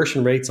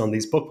conversion rates on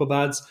these BookBub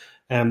ads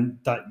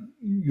that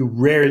you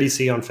rarely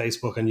see on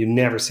Facebook and you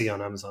never see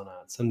on Amazon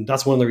ads. And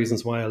that's one of the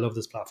reasons why I love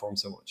this platform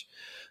so much.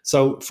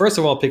 So first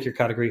of all, pick your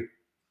category.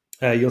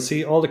 You'll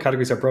see all the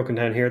categories are broken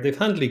down here. They've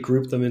handily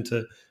grouped them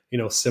into,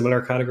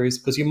 similar categories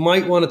because you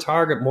might want to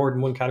target more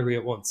than one category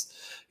at once.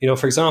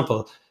 For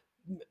example,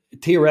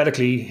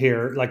 theoretically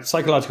here, like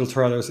psychological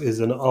thrillers is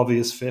an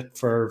obvious fit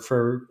for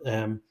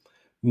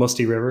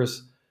musty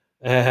rivers,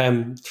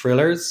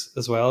 thrillers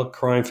as well,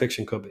 crime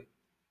fiction could be.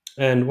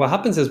 And what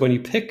happens is when you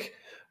pick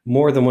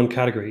more than one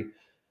category,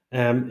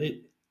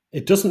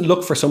 it doesn't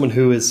look for someone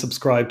who is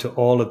subscribed to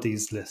all of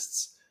these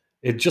lists.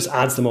 It just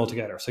adds them all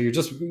together. So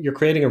you're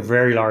creating a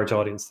very large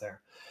audience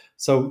there.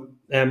 So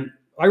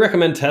I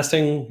recommend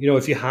testing.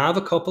 If you have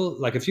a couple,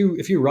 like if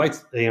you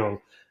write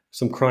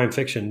some crime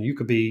fiction, you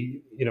could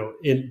be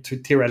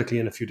theoretically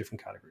in a few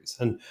different categories,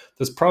 and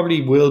there's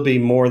probably will be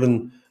more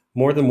than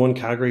one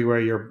category where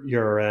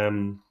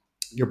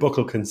your book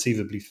will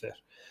conceivably fit.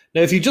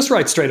 Now, if you just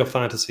write straight up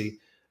fantasy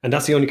and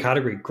that's the only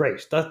category,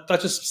 great. That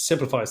just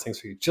simplifies things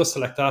for you. Just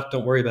select that.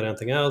 Don't worry about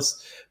anything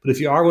else. But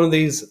if you are one of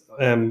these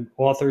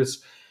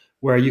authors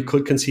where you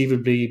could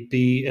conceivably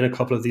be in a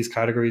couple of these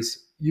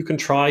categories, you can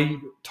try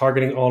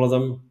targeting all of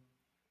them.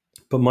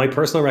 But my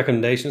personal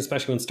recommendation,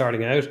 especially when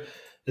starting out,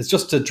 is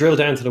just to drill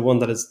down to the one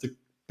that is the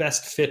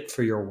best fit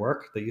for your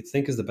work, that you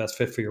think is the best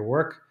fit for your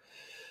work.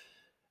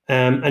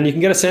 And you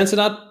can get a sense of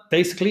that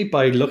basically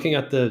by looking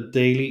at the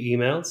daily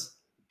emails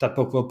that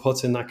BookBub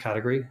puts in that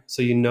category.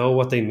 So you know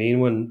what they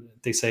mean when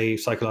they say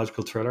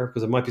psychological thriller,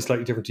 because it might be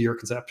slightly different to your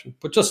conception.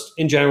 But just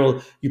in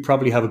general, you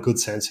probably have a good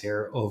sense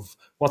here of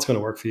what's going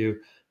to work for you.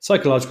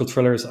 Psychological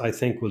thrillers, I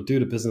think, will do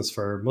the business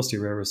for Musty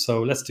Rivers.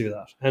 So let's do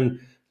that.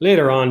 And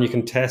later on, you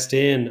can test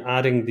in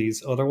adding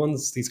these other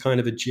ones, these kind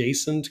of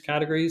adjacent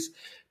categories,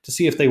 to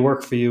see if they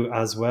work for you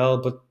as well.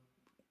 But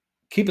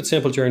keep it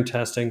simple during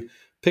testing.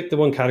 Pick the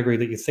one category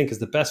that you think is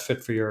the best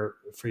fit for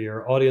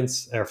your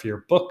audience or for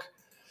your book,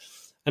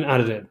 and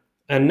add it in.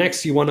 And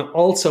next, you want to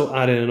also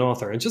add in an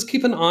author, and just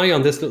keep an eye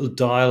on this little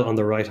dial on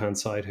the right-hand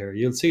side here.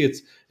 You'll see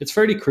it's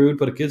fairly crude,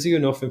 but it gives you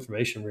enough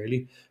information,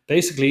 really.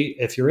 Basically,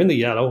 if you're in the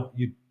yellow,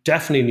 you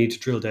definitely need to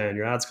drill down.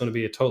 Your ad's going to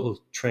be a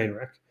total train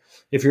wreck.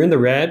 If you're in the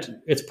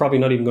red, it's probably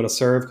not even going to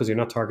serve because you're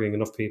not targeting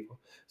enough people.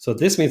 So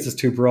this means it's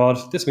too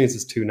broad. This means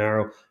it's too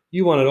narrow.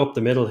 You want it up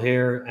the middle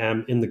here,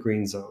 in the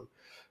green zone.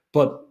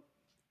 But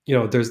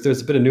there's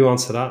a bit of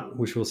nuance to that,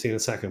 which we'll see in a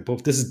second.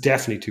 But this is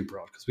definitely too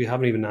broad because we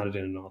haven't even added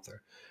in an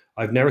author.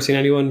 I've never seen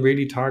anyone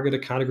really target a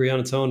category on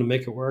its own and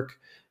make it work.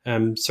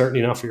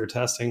 Certainly not for your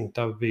testing.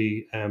 That would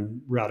be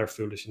rather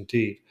foolish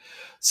indeed.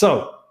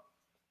 So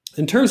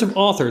in terms of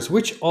authors,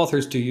 which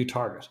authors do you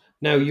target?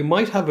 Now, you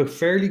might have a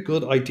fairly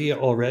good idea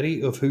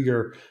already of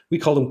who we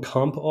call them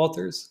comp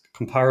authors,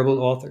 comparable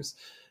authors.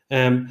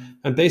 And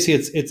basically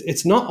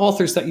it's not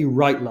authors that you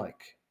write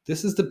like.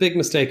 This is the big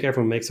mistake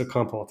everyone makes of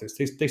comp authors.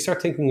 They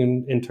start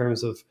thinking in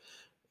terms of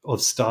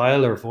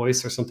style or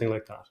voice or something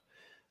like that.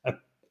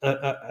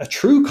 A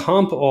true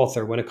comp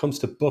author, when it comes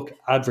to book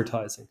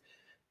advertising,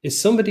 is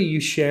somebody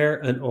you share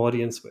an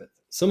audience with,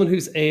 someone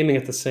who's aiming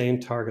at the same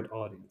target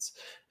audience.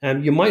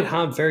 You might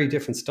have very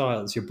different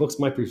styles. Your books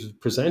might be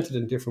presented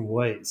in different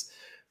ways.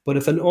 But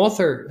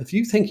if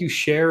you think you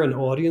share an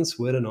audience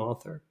with an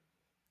author,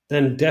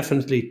 then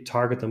definitely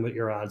target them with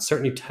your ads.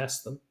 Certainly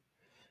test them.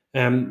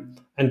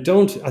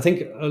 I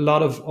think a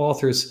lot of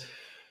authors,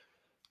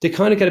 they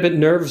kind of get a bit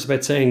nervous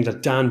about saying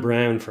that Dan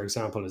Brown, for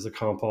example, is a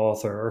comp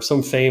author, or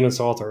some famous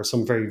author, or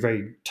some very,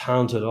 very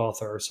talented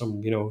author, or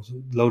some,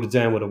 loaded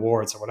down with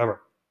awards or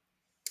whatever.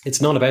 It's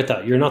not about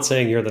that. You're not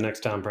saying you're the next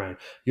Dan Brown.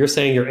 You're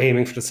saying you're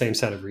aiming for the same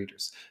set of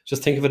readers.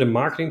 Just think of it in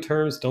marketing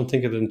terms. Don't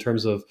think of it in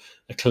terms of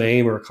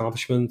acclaim or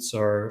accomplishments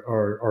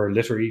or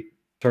literary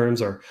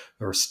terms or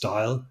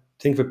style.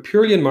 Think of it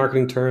purely in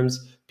marketing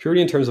terms,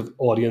 purely in terms of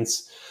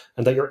audience,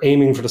 and that you're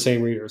aiming for the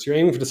same readers. You're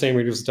aiming for the same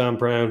readers as Dan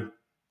Brown,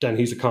 then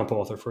he's a comp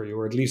author for you,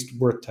 or at least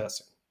worth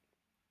testing.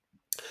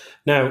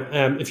 Now,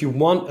 if you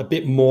want a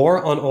bit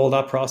more on all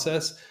that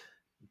process,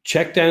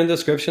 check down in the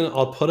description.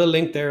 I'll put a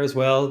link there as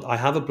well. I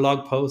have a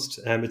blog post.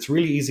 It's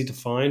really easy to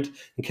find.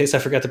 In case I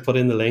forget to put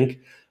in the link,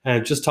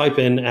 just type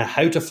in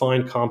how to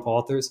find comp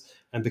authors.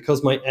 And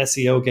because my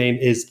SEO game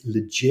is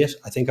legit,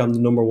 I think I'm the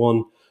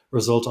 #1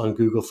 result on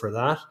Google for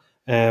that.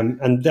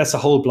 And that's a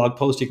whole blog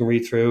post you can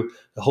read through,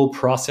 the whole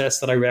process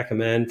that I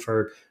recommend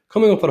for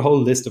coming up with a whole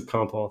list of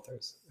comp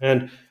authors.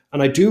 And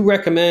I do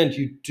recommend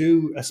you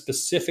do a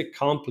specific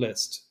comp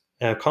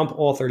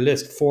author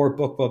list for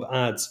BookBub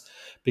Ads,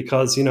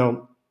 because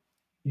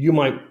you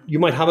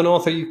might have an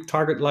author you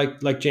target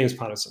like James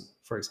Patterson,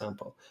 for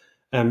example.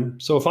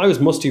 So if I was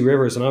Musty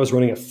Rivers and I was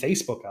running a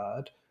Facebook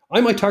ad, I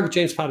might target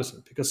James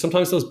Patterson, because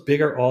sometimes those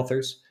bigger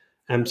authors,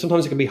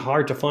 sometimes it can be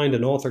hard to find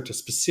an author to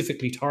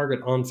specifically target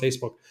on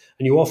Facebook,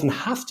 and you often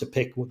have to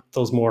pick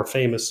those more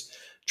famous,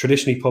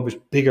 traditionally published,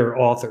 bigger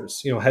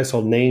authors,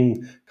 household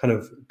name kind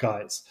of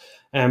guys.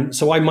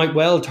 So I might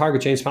well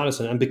target James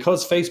Patterson, and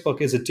because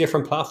Facebook is a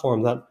different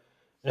platform, that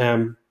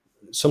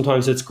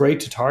sometimes it's great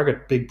to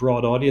target big,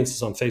 broad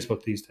audiences on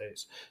Facebook these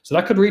days. So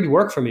that could really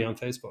work for me on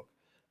Facebook,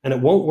 and it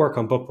won't work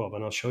on BookBub,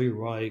 and I'll show you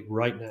why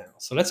right now.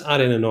 So let's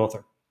add in an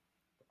author.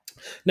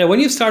 Now, when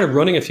you've started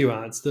running a few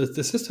ads,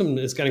 the system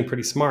is getting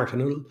pretty smart,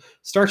 and it'll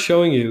start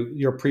showing you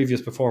your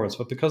previous performance.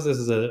 But because this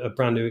is a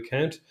brand new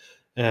account,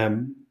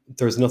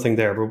 there's nothing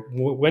there. But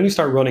when you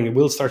start running, it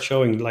will start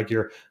showing and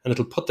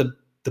it'll put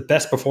the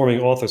best performing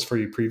authors for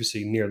you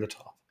previously near the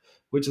top.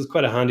 which is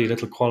quite a handy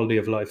little quality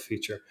of life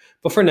feature.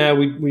 But for now,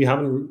 we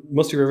haven't.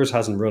 Musty Rivers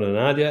hasn't run an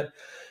ad yet,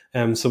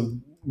 so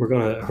we're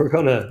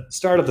gonna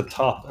start at the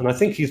top, and I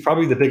think he's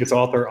probably the biggest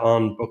author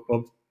on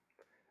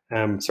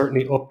BookBub.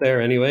 Certainly up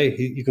there anyway.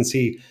 You can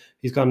see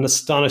he's got an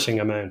astonishing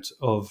amount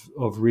of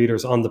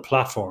readers on the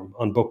platform,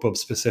 on BookBub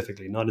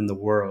specifically, not in the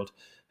world.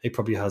 He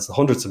probably has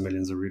hundreds of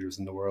millions of readers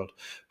in the world.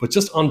 But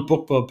just on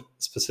BookBub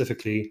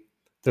specifically,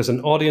 there's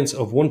an audience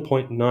of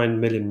 1.9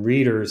 million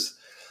readers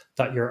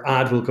that your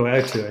ad will go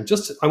out to. And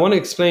just, I want to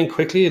explain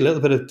quickly a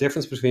little bit of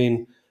difference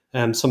between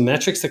some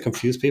metrics that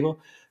confuse people,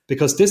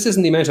 because this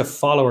isn't the amount of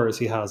followers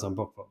he has on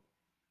BookBub.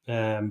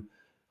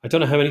 I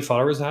don't know how many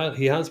followers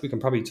he has. We can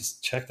probably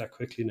just check that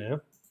quickly now,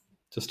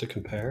 just to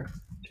compare.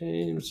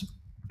 James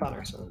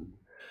Patterson.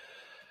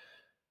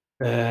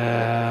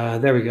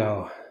 There we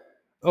go.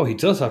 Oh, he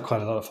does have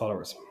quite a lot of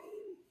followers.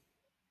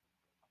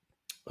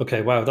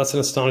 Okay, wow, that's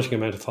an astonishing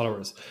amount of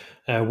followers.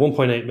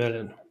 1.8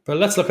 million. But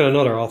let's look at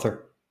another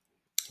author.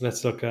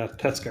 Let's look at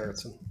Tess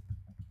Gerritsen.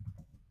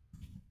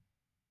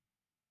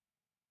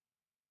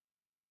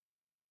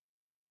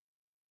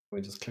 Let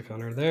me just click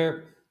on her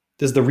there.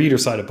 This is the reader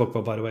side of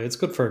BookBub, by the way. It's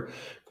good for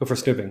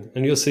snooping.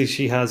 And you'll see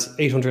she has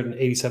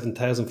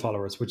 887,000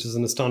 followers, which is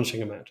an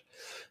astonishing amount.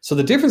 So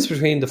the difference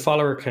between the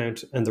follower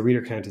count and the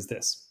reader count is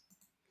this.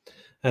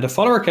 And the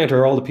follower count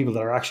are all the people that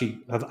are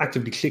have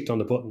actively clicked on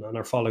the button and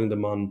are following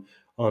them on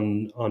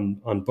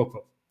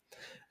BookBub.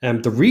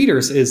 The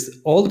readers is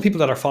all the people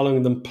that are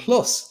following them,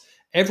 plus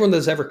everyone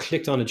that's ever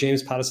clicked on a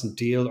James Patterson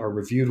deal or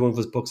reviewed one of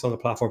his books on the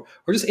platform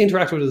or just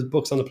interacted with his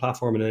books on the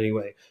platform in any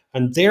way.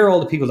 And they're all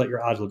the people that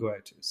your ad will go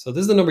out to. So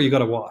this is the number you got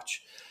to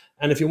watch.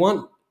 And if you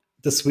want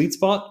the sweet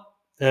spot,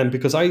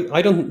 because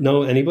I don't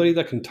know anybody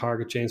that can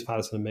target James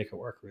Patterson and make it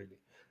work really.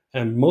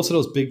 And most of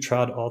those big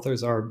trad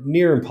authors are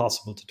near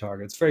impossible to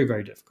target. It's very,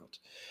 very difficult.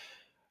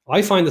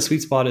 I find the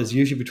sweet spot is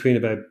usually between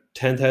about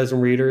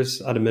 10,000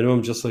 readers at a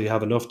minimum, just so you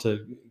have enough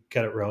to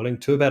get it rolling,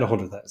 to about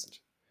 100,000.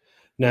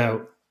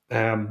 Now,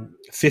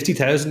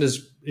 50,000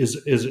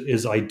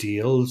 is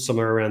ideal,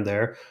 somewhere around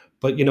there.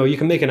 But you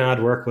can make an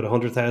ad work with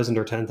 100,000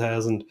 or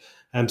 10,000,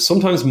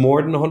 sometimes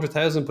more than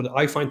 100,000. But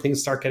I find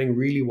things start getting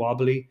really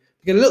wobbly.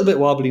 They get a little bit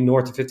wobbly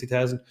north of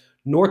 50,000.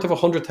 North of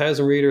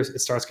 100,000 readers, it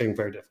starts getting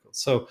very difficult.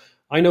 So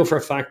I know for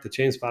a fact that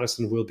James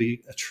Patterson will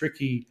be a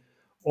tricky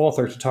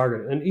author to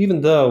target. And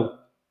even though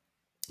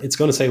it's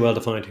going to say well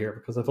defined here,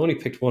 because I've only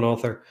picked one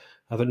author,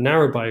 have it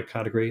narrowed by a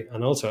category,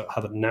 and also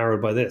have it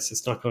narrowed by this.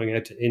 It's not going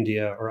out to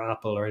India or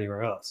Apple or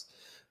anywhere else.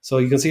 So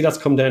you can see that's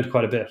come down to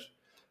quite a bit.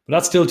 But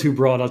that's still too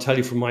broad. I'll tell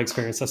you from my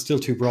experience, that's still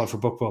too broad for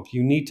BookBub.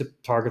 You need to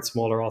target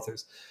smaller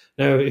authors.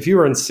 Now, if you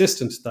are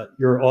insistent that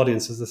your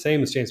audience is the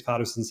same as James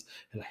Patterson's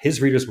and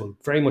his readers will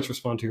very much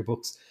respond to your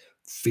books,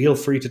 feel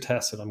free to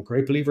test it. I'm a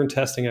great believer in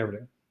testing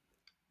everything.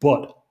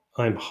 But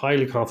I'm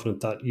highly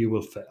confident that you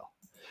will fail.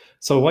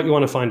 So what you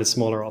want to find is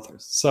smaller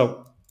authors.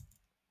 So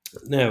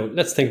now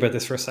let's think about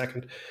this for a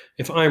second.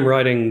 If I'm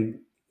writing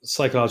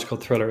psychological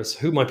thrillers,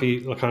 who might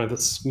be kind of a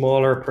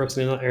smaller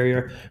person in that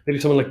area? Maybe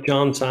someone like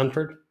John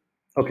Sanford.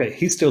 Okay,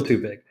 he's still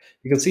too big.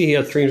 You can see he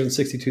had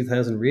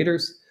 362,000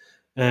 readers.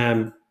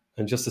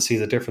 And just to see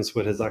the difference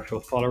with his actual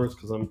followers,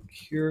 because I'm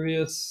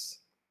curious.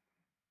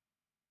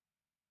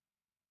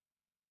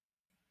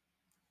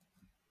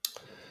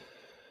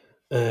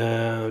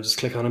 Just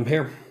click on him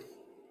here.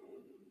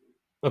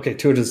 Okay,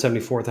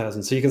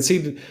 274,000. So you can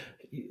see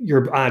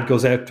your ad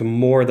goes out to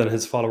more than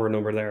his follower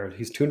number there.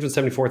 He's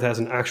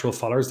 274,000 actual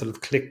followers that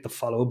have clicked the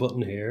follow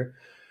button here.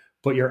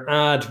 But your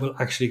ad will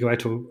actually go out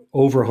to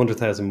over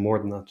 100,000 more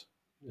than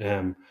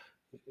that.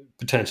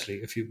 Potentially,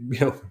 if you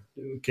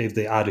gave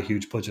the ad a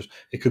huge budget,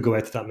 it could go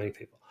out to that many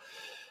people.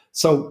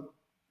 So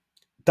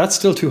that's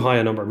still too high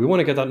a number. We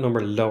want to get that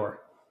number lower,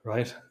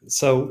 right?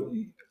 So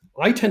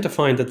I tend to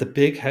find that the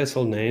big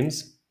household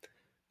names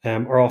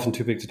are often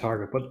too big to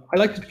target, but I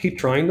like to keep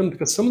trying them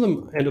because some of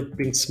them end up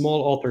being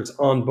small authors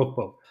on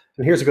BookBub.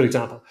 And here's a good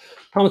example.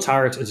 Thomas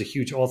Harriot is a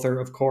huge author,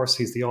 of course.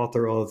 He's the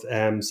author of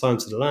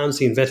Silence of the Lambs.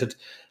 He invented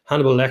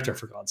Hannibal Lecter,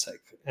 for God's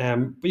sake.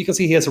 But you can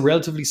see he has a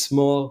relatively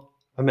small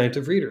amount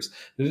of readers.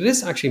 Now,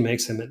 this actually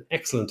makes him an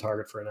excellent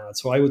target for an ad.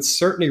 So I would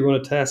certainly run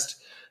a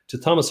test to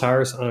Thomas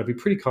Harris, and I'd be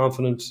pretty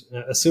confident,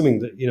 assuming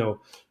that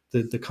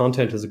the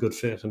content is a good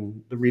fit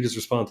and the readers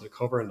respond to the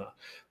cover and that.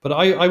 But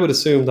I would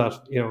assume that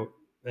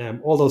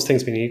all those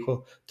things being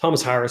equal,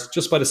 Thomas Harris,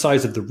 just by the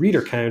size of the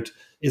reader count,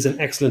 is an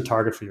excellent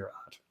target for your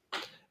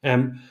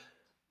ad.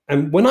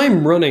 And when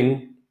I'm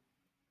running,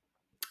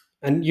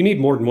 and you need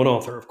more than one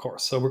author, of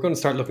course, so we're going to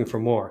start looking for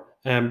more.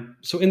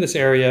 So in this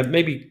area,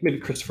 maybe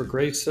Christopher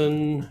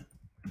Grayson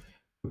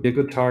would be a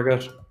good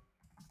target.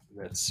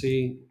 Let's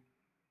see.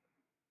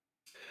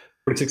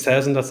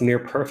 46,000, that's a near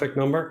perfect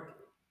number.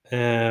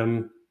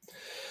 Who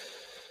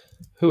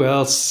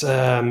else?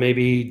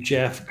 Maybe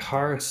Jeff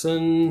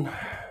Carson.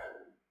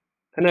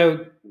 And now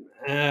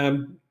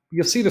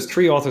you'll see there's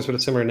three authors with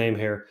a similar name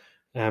here.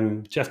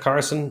 Jeff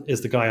Carson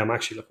is the guy I'm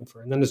actually looking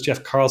for. And then there's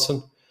Jeff Carlson,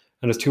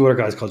 and there's two other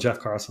guys called Jeff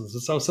Carlson.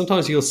 So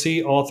sometimes you'll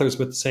see authors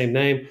with the same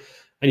name,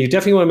 And you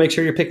definitely want to make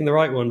sure you're picking the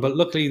right one. But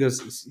luckily, you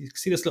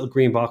see this little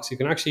green box. You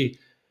can actually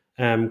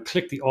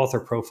click the author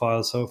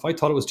profile. So if I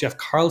thought it was Jeff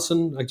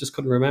Carlson, I just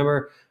couldn't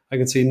remember. I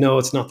can see, no,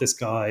 it's not this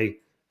guy.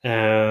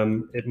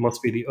 It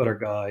must be the other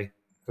guy.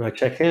 And I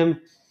check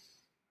him,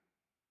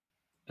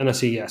 and I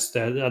see, yes,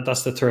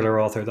 that's the thriller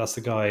author. That's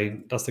the guy.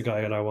 That's the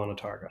guy that I want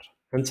to target.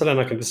 And so then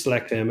I can just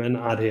select him and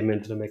add him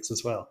into the mix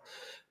as well.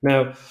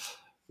 Now,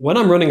 when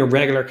I'm running a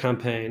regular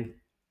campaign,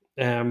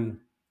 um,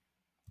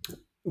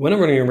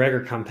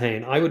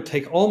 I would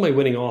take all my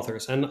winning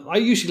authors, and I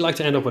usually like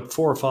to end up with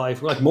 4 or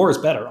 5. Like, more is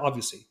better,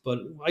 obviously, but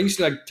I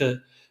usually like to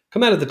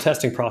come out of the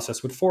testing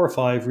process with 4 or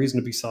 5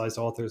 reasonably sized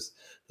authors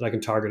that I can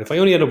target. If I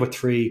only end up with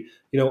 3,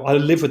 I'll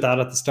live with that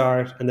at the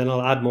start, and then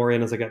I'll add more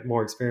in as I get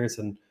more experience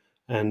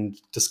and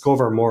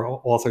discover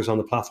more authors on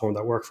the platform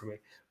that work for me.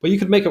 But you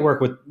could make it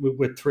work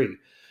with 3.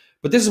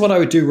 But this is what I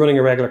would do running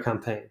a regular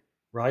campaign,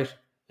 right?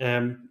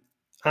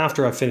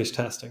 After I've finished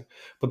testing.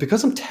 But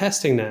because I'm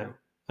testing now,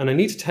 and I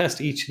need to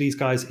test each of these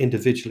guys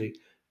individually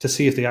to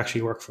see if they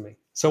actually work for me.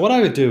 So what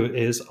I would do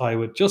is I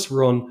would just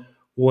run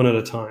one at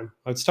a time.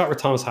 I would start with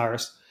Thomas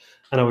Harris,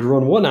 and I would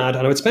run one ad,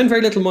 and I would spend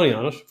very little money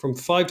on it, from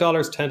 $5,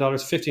 $10,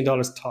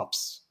 $15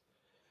 tops.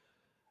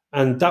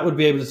 And that would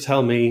be able to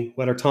tell me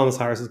whether Thomas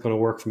Harris is going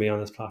to work for me on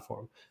this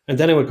platform. And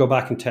then I would go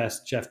back and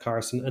test Jeff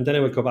Carson, and then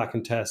I would go back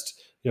and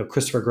test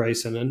Christopher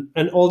Grayson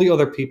and all the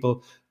other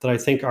people that I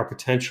think are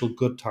potential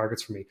good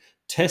targets for me.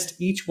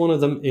 Test each one of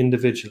them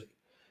individually.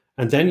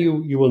 And then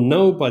you will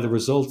know by the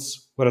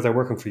results whether they're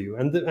working for you.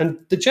 And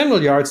the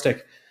general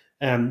yardstick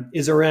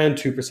is around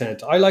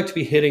 2%. I like to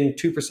be hitting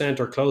 2%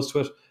 or close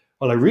to it.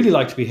 Well, I really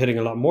like to be hitting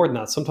a lot more than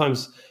that.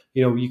 Sometimes,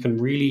 you can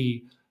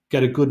really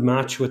get a good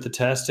match with the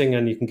testing,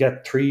 and you can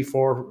get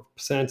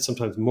 3-4%,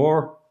 sometimes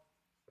more.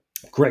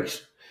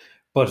 Great.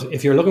 But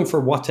if you're looking for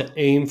what to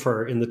aim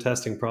for in the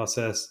testing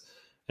process,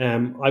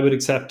 I would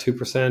accept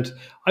 2%.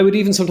 I would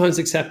even sometimes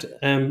accept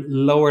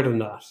lower than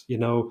that,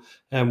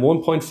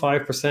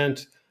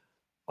 1.5%.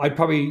 I'd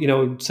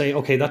probably, say,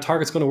 okay, that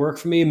target's going to work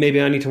for me.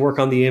 Maybe I need to work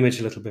on the image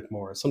a little bit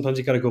more. Sometimes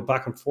you got to go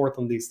back and forth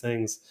on these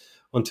things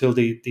until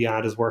the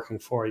ad is working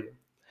for you.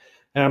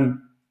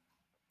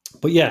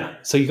 But yeah,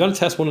 so you got to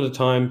test one at a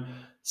time.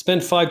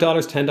 Spend $5,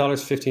 $10,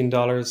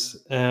 $15,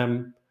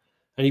 and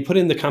you put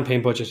in the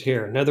campaign budget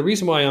here. Now, the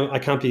reason why I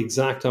can't be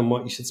exact on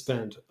what you should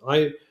spend,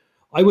 I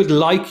would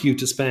like you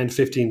to spend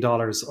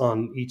 $15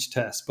 on each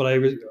test, but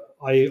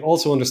I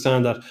also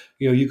understand that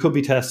you could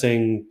be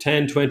testing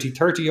 10, 20,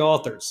 30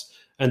 authors,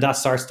 and that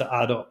starts to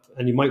add up,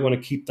 and you might want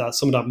to keep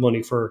some of that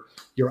money for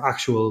your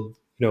actual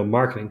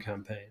marketing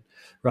campaign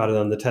rather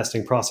than the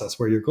testing process,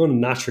 where you're going to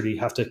naturally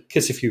have to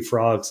kiss a few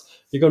frogs.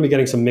 You're going to be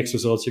getting some mixed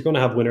results. You're going to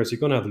have winners. You're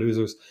going to have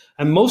losers,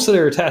 and most of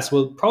their tests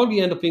will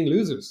probably end up being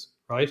losers,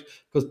 right?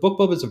 Because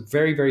BookBub is a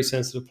very, very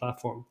sensitive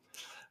platform.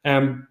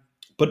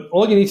 But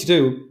all you need to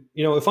do,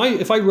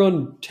 if I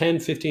run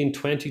 10, 15,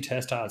 20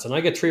 test ads and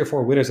I get 3 or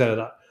 4 winners out of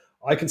that,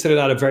 I consider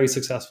that a very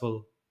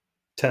successful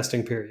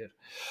testing period.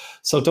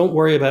 So don't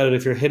worry about it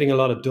if you're hitting a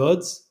lot of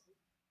duds.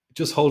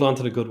 Just hold on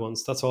to the good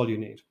ones. That's all you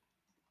need.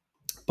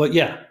 But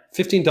yeah,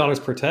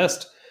 $15 per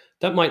test,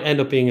 that might end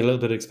up being a little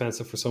bit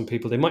expensive for some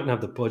people. They mightn't have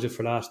the budget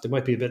for that. They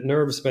might be a bit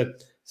nervous about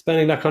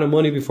spending that kind of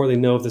money before they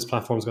know if this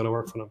platform is going to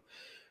work for them.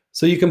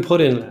 So you can put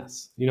in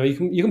less. You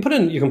can put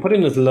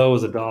in as low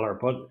as $1.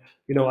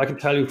 But I can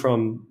tell you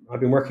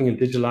I've been working in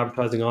digital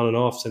advertising on and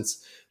off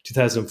since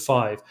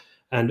 2005,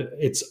 and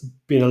it's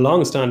been a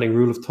long-standing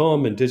rule of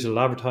thumb in digital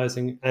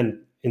advertising and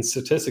in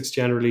statistics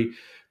generally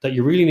that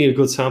you really need a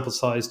good sample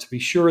size to be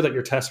sure that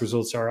your test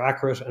results are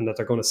accurate and that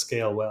they're going to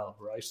scale well,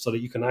 right? So that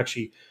you can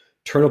actually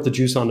turn up the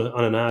juice on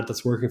an ad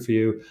that's working for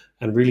you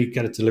and really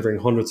get it delivering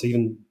hundreds,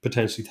 even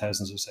potentially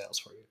thousands of sales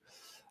for you.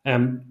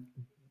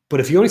 But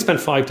if you only spend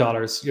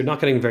 $5, you're not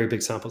getting a very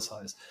big sample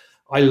size.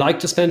 I like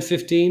to spend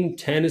 15,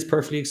 10 is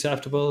perfectly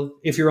acceptable.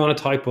 If you're on a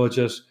tight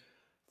budget,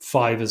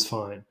 5 is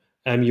fine.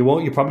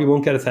 You probably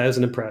won't get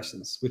 1,000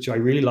 impressions, which I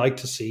really like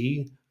to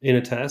see in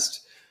a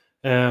test.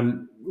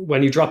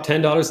 When you drop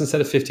 $10 instead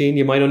of 15,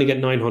 you might only get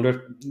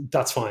 900.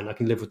 That's fine. I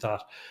can live with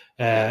that.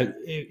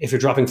 If you're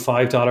dropping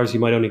 $5, you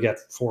might only get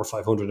 400 or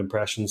 500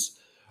 impressions.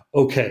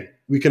 Okay,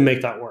 we can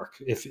make that work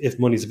if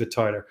money's a bit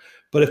tighter.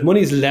 But if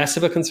money's less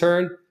of a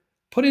concern,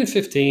 put in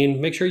 15.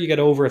 Make sure you get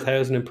over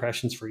 1,000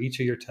 impressions for each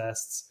of your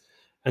tests,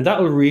 and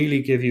that will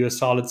really give you a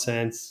solid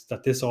sense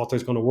that this author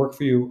is going to work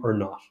for you or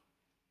not.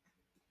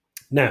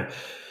 Now,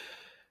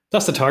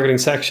 that's the targeting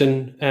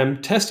section.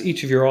 Test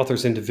each of your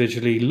authors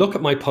individually. Look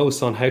at my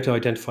posts on how to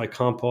identify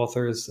comp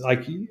authors.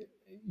 Like,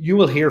 you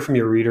will hear from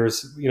your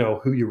readers,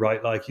 who you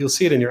write like. You'll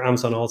see it in your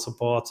Amazon Also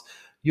bots.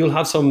 You'll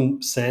have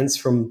some sense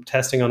from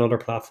testing on other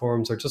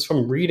platforms or just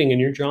from reading in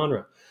your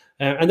genre.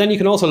 And then you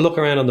can also look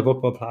around on the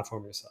BookBub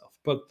platform yourself.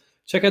 But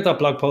check out that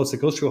blog post. It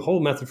goes through a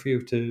whole method for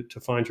you to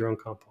find your own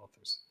comp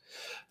authors.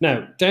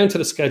 Now, down to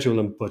the schedule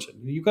and budget.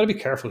 You've got to be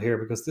careful here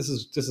because this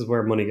is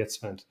where money gets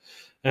spent.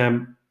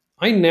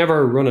 I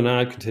never run an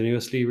ad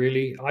continuously,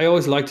 really. I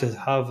always like to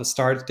have a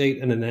start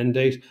date and an end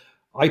date.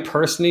 I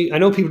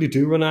know people who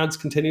do run ads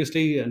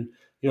continuously, and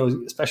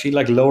especially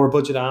like lower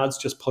budget ads,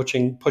 just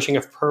pushing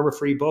a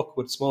perma-free book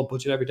with a small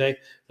budget every day,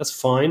 that's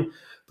fine.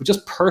 But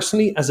just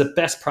personally, as a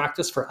best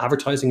practice for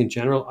advertising in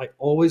general, I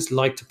always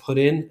like to put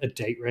in a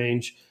date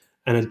range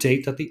and a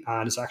date that the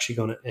ad is actually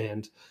going to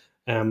end.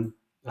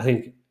 I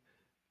think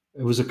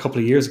it was a couple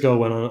of years ago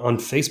when on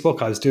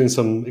Facebook I was doing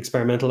some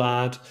experimental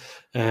ad,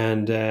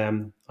 and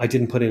I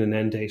didn't put in an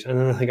end date, and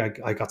then I think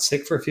I got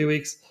sick for a few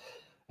weeks,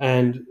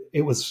 and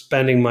it was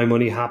spending my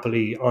money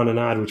happily on an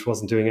ad which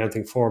wasn't doing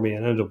anything for me,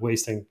 and ended up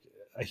wasting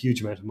a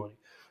huge amount of money.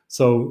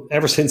 So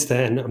ever since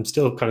then, I'm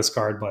still kind of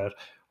scarred by it.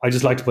 I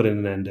just like to put in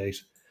an end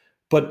date.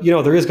 But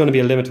there is going to be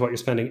a limit to what you're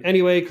spending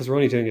anyway, because we're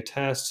only doing a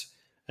test.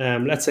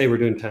 Let's say we're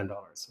doing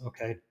 $10.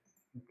 Okay,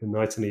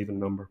 nice and even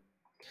number.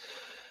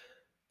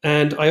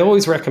 And I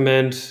always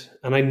recommend,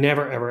 and I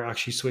never ever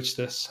actually switch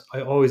this,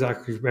 I always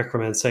actually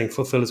recommend saying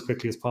fulfill as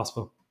quickly as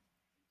possible.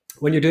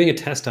 When you're doing a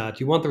test ad,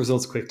 you want the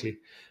results quickly.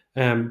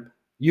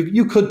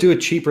 You could do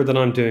it cheaper than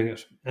I'm doing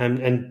it,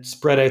 and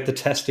spread out the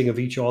testing of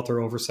each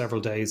author over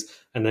several days,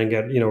 and then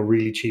get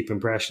really cheap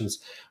impressions.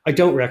 I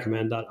don't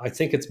recommend that. I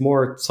think it's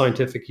more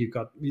scientific. You've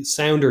got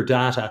sounder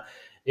data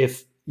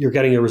if you're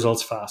getting your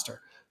results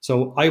faster.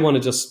 So I want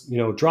to just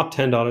drop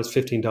 $10,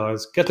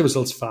 $15, get the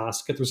results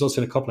fast, get the results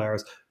in a couple of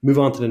hours, move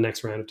on to the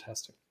next round of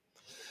testing.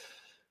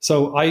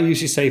 So I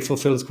usually say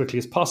fulfill as quickly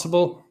as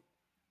possible.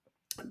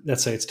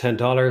 Let's say it's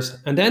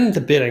 $10, and then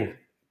the bidding.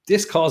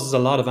 This causes a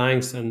lot of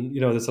angst, and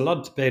there's a lot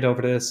of debate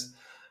over this.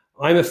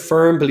 I'm a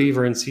firm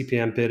believer in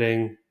CPM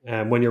bidding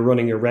when you're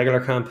running your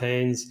regular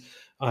campaigns.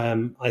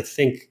 I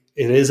think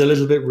it is a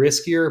little bit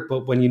riskier,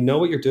 but when you know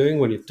what you're doing,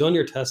 when you've done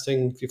your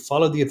testing, if you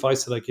follow the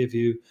advice that I give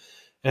you,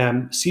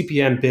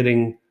 CPM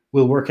bidding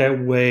will work out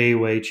way,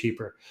 way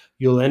cheaper.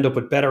 You'll end up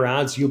with better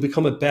ads. You'll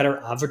become a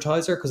better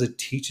advertiser because it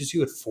teaches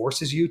you, it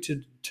forces you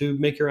to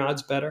make your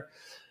ads better.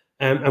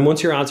 And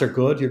once your ads are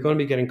good, you're going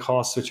to be getting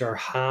costs which are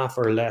half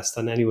or less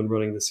than anyone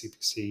running the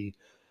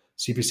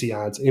CPC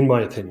ads, in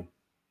my opinion.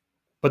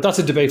 But that's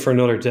a debate for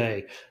another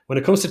day. When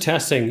it comes to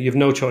testing, you have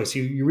no choice.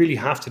 You really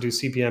have to do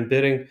CPM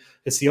bidding.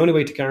 It's the only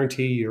way to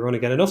guarantee you're going to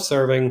get enough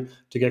serving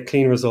to get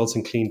clean results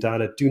and clean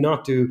data. Do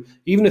not do,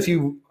 even if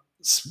you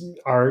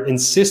are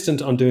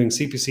insistent on doing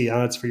CPC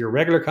ads for your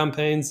regular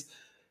campaigns,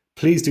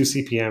 please do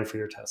CPM for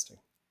your testing.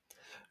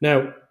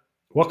 Now,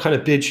 what kind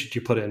of bid should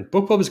you put in?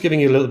 BookBub is giving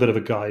you a little bit of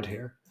a guide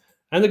here.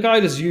 And the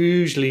guide is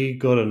usually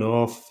good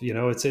enough.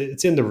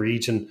 It's in the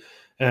region.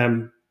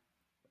 But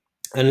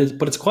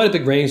it's quite a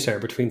big range there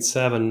between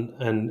 7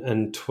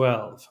 and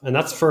 12. And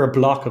that's for a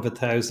block of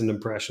 1,000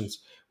 impressions,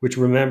 which,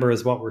 remember,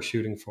 is what we're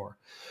shooting for.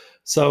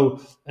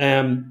 So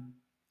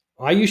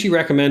I usually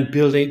recommend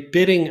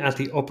bidding at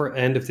the upper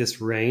end of this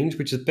range,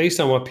 which is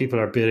based on what people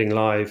are bidding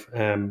live.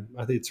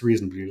 I think it's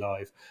reasonably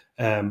live.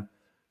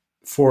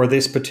 For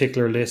this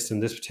particular list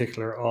and this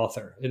particular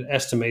author, it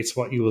estimates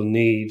what you will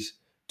need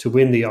to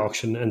win the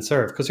auction and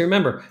serve. Because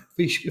remember,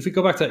 if we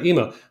go back to that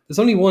email, there's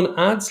only one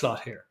ad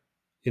slot here.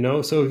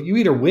 So you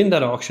either win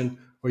that auction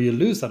or you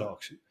lose that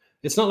auction.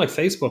 It's not like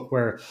Facebook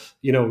where,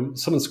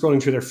 someone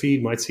scrolling through their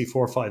feed might see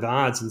 4 or 5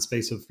 ads in the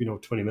space of,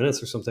 20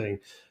 minutes or something.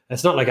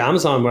 It's not like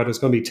Amazon where there's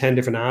going to be 10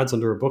 different ads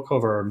under a book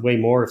cover and way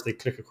more if they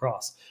click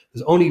across.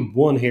 There's only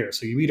one here.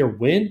 So you either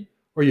win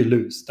or you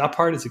lose. That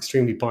part is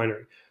extremely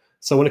binary.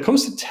 So when it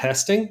comes to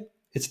testing,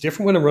 it's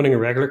different when I'm running a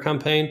regular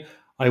campaign.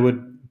 I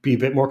would be a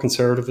bit more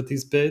conservative with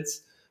these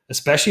bids,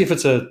 especially if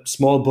it's a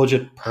small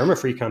budget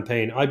perma-free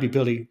campaign. I'd be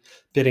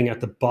bidding at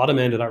the bottom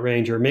end of that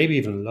range, or maybe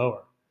even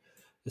lower.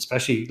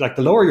 Especially like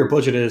the lower your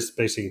budget is,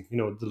 basically,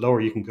 the lower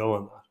you can go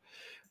on that.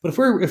 But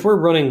if we're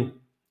running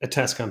a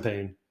test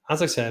campaign,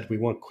 as I said, we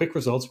want quick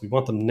results. We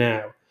want them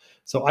now.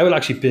 So I will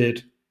actually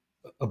bid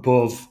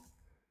above.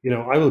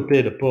 I will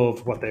bid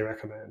above what they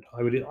recommend.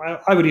 I would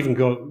even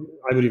go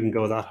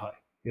that high.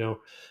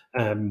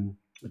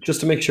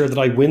 Just to make sure that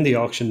I win the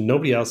auction.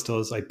 Nobody else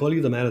does. I bully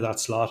them out of that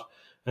slot,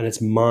 and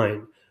it's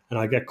mine. And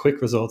I get quick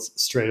results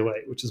straight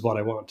away, which is what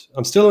I want.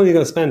 I'm still only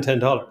going to spend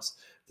 $10.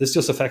 This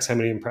just affects how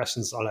many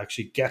impressions I'll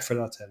actually get for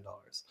that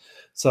 $10.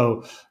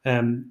 So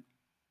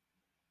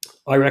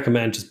I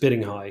recommend just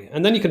bidding high,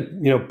 and then you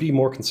can be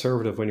more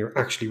conservative when you're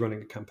actually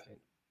running a campaign.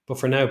 But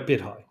for now,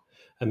 bid high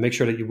and make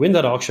sure that you win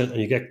that auction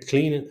and you get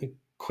clean and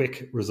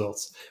quick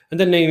results. And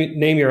then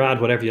name your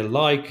ad whatever you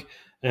like.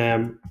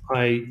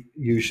 I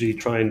usually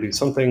try and do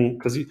something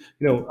because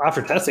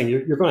after testing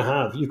you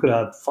could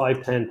have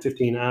 5, 10,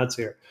 15 ads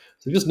here.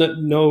 So just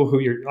know who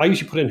I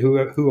usually put in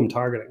who I'm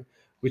targeting,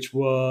 which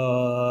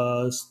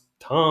was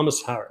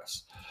Thomas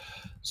Harris.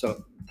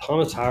 So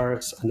Thomas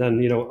Harris, and then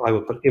I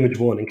would put image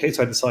 1 in case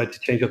I decide to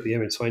change up the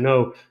image. So I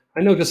know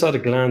just at a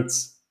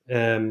glance.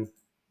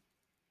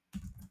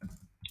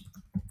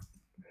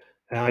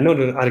 I know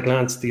that at a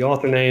glance the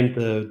author name,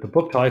 the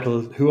book title,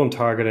 who I'm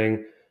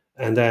targeting,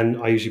 and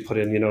then I usually put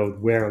in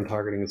where I'm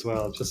targeting as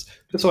well, just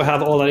so I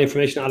have all that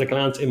information at a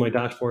glance in my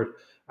dashboard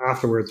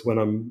afterwards when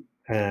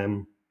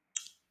I'm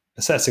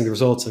assessing the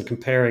results and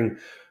comparing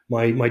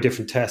my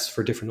different tests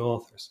for different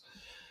authors.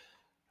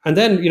 And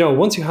then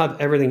once you have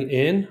everything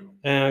in,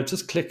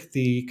 just click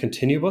the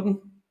continue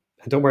button.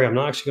 And don't worry, I'm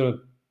not actually going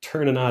to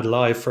turn an ad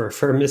live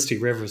for Misty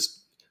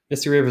Rivers.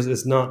 Misty Rivers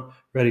is not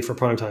ready for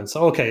prime time.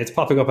 So okay, it's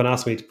popping up and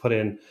asking me to put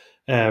in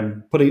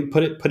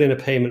put in a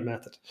payment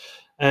method,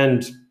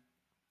 and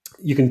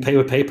you can pay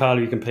with PayPal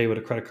or you can pay with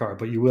a credit card,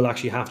 but you will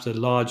actually have to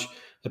lodge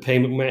a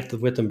payment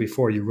method with them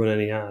before you run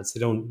any ads. They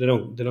don't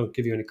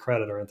give you any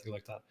credit or anything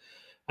like that.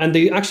 And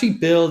they actually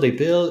they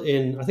bill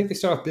in, I think they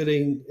start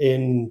billing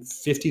in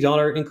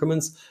 $50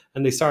 increments,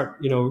 and they start,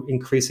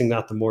 increasing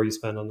that the more you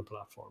spend on the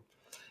platform.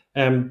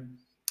 Um,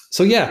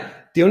 so yeah,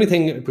 the only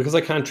thing, because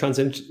I can't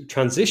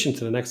transition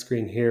to the next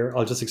screen here,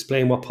 I'll just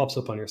explain what pops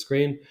up on your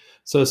screen.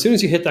 So as soon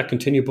as you hit that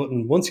continue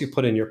button, once you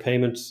put in your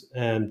payment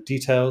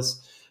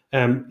details,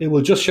 it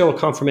will just show a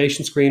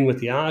confirmation screen with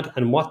the ad,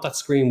 and what that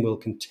screen will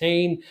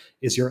contain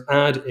is your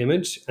ad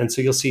image. And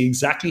so you'll see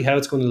exactly how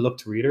it's going to look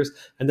to readers.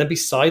 And then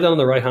beside that, on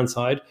the right-hand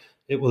side,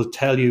 it will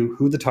tell you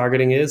who the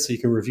targeting is, so you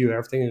can review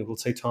everything. It will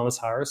say Thomas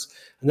Harris,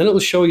 and then it will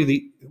show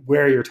you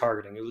where you're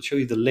targeting. It will show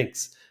you the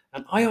links.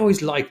 And I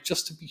always like,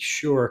 just to be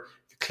sure,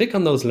 if you click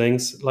on those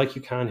links, like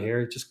you can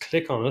here, just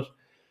click on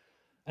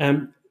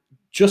it.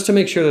 Just to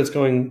make sure that it's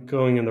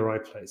going in the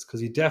right place,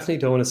 because you definitely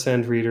don't want to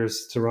send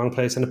readers to the wrong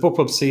place. And if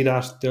BookBub see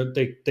that,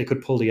 they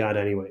could pull the ad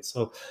anyway.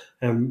 So,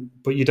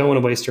 but you don't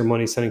want to waste your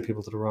money sending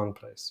people to the wrong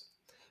place.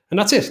 And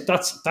that's it.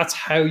 That's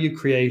how you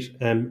create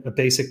a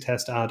basic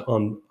test ad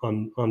on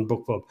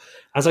BookBub.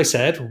 As I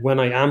said, when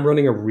I am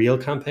running a real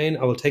campaign,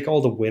 I will take all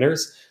the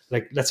winners.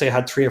 Like, let's say I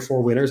had 3 or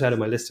 4 winners out of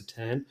my list of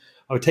 10.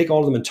 I would take all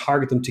of them and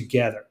target them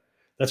together.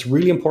 That's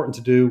really important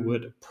to do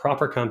with a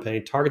proper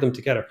campaign. Target them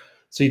together,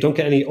 so you don't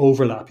get any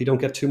overlap. You don't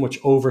get too much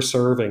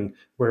over-serving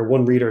where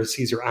one reader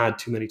sees your ad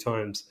too many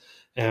times.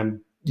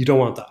 You don't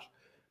want that.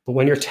 But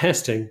when you're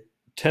testing,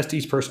 test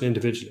each person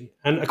individually.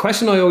 And a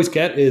question I always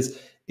get is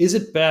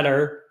it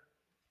better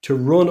to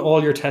run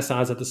all your test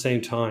ads at the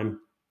same time,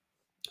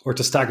 or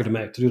to stagger them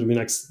out, to do them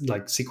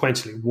like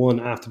sequentially, one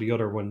after the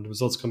other when the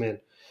results come in?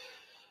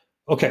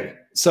 Okay,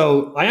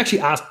 so I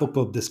actually asked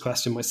BookBub this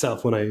question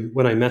myself when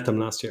I met them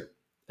last year.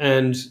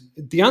 And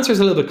the answer is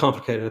a little bit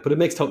complicated, but it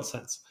makes total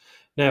sense.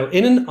 Now,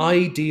 in an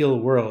ideal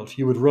world,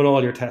 you would run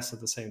all your tests at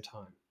the same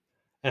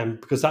time,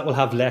 because that will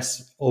have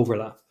less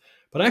overlap.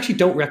 But I actually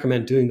don't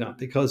recommend doing that,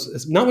 because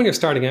it's not when you're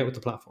starting out with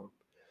the platform,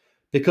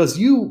 because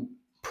you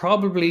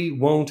probably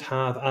won't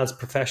have as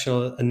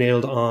professional a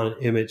nailed on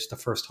image the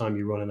first time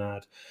you run an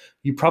ad.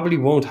 You probably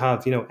won't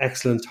have,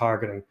 excellent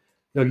targeting.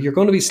 You're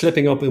going to be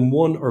slipping up in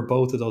one or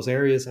both of those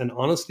areas. And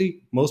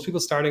honestly, most people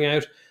starting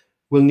out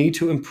will need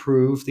to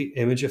improve the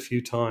image a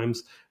few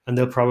times, and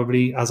they'll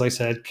probably, as I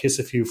said, kiss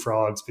a few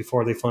frogs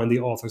before they find the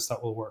authors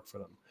that will work for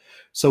them.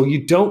 So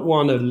you don't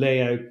want to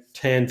lay out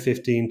 10,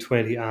 15,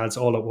 20 ads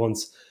all at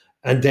once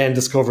and then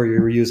discover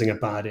you're using a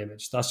bad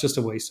image. That's just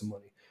a waste of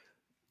money.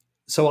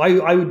 So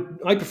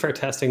I prefer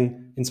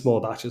testing in small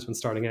batches when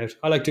starting out.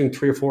 I like doing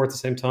 3 or 4 at the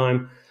same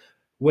time.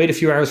 Wait a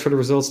few hours for the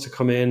results to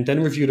come in,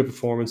 then review the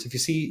performance. If you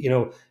see,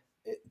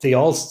 they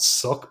all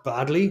suck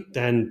badly,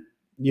 then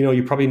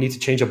you probably need to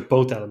change up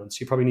both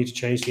elements. You probably need to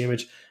change the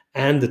image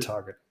and the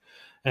target.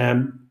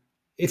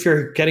 If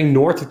you're getting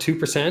north of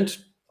 2%,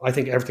 I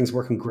think everything's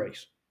working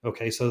great.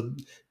 Okay, so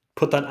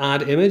put that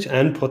ad image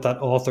and put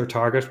that author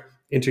target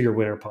into your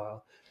winner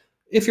pile.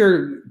 If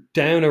you're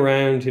down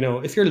around,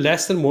 if you're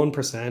less than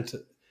 1%,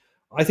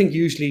 I think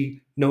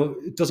usually,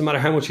 it doesn't matter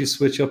how much you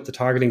switch up the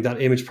targeting, that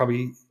image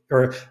probably,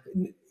 or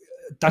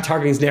that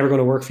targeting is never going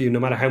to work for you, no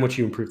matter how much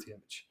you improve the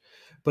image.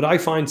 But I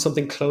find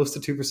something close to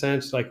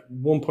 2%, like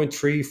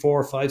 1.3,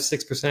 4, 5,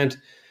 6%.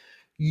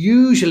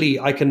 Usually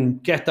I can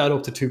get that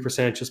up to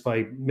 2% just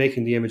by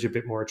making the image a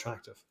bit more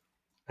attractive.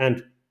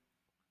 And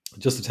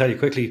just to tell you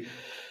quickly,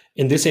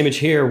 in this image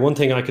here, one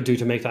thing I could do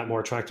to make that more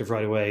attractive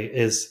right away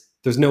is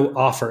there's no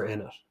offer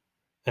in it.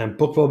 And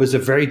BookBub is a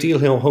very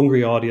deal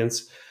hungry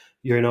audience.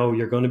 You're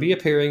going to be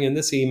appearing in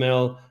this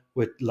email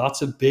with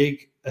lots of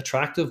big,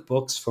 attractive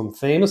books from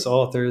famous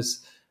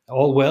authors,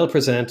 all well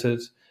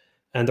presented,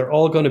 and they're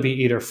all going to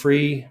be either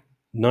free,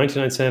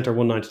 99¢ or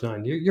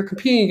 $1.99. You're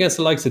competing against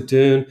the likes of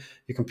Dune.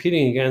 You're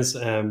competing against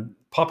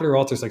popular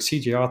authors like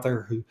C.J.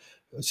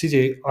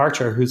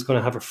 Archer, who's going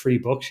to have a free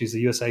book. She's a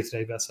USA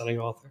Today bestselling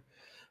author.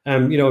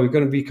 You're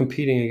going to be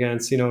competing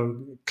against,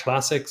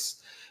 classics.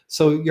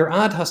 So your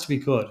ad has to be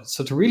good.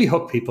 So to really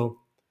hook people,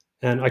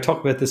 and I talk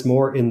about this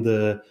more in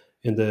the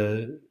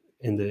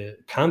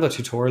Canva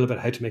tutorial about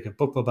how to make a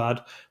BookBub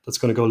ad that's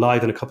going to go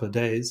live in a couple of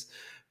days.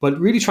 But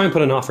really try and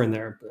put an offer in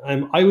there.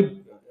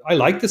 I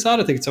like this ad.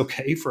 I think it's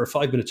okay for a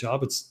 5-minute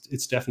job.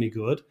 It's definitely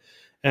good.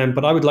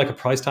 But I would like a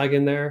price tag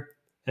in there.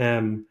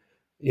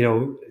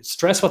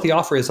 Stress what the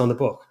offer is on the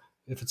book.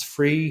 If it's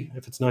free,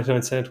 if it's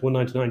 99¢,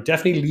 $1.99,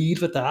 definitely lead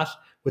with that.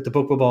 With the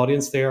BookBub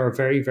audience, they are a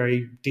very,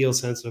 very deal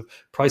sensitive,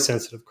 price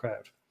sensitive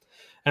crowd.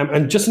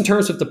 And just in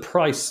terms of the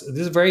price, this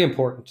is very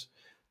important.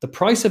 The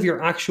price of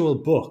your actual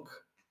book,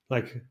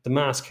 like the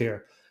mask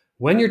here,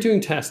 when you're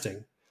doing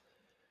testing,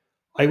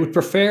 I would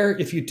prefer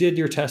if you did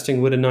your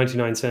testing with a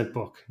 99¢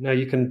 book. Now,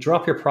 you can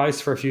drop your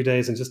price for a few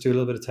days and just do a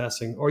little bit of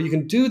testing, or you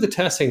can do the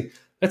testing.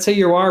 Let's say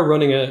you are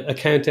running a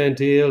countdown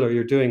deal, or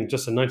you're doing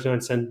just a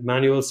 99¢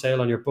 manual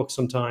sale on your book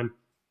sometime.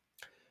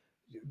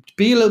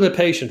 be a little bit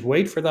patient.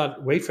 Wait for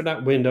that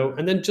window,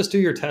 and then just do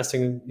your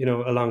testing,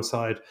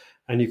 alongside,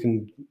 and you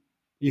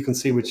can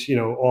see which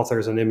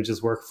authors and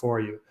images work for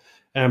you.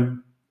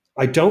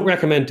 I don't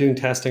recommend doing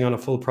testing on a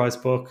full price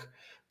book.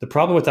 The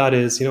problem with that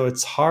is,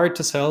 it's hard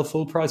to sell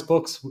full price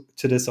books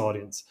to this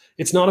audience.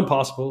 It's not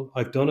impossible.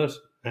 I've done it.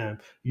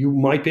 You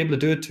might be able to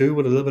do it too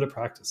with a little bit of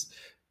practice,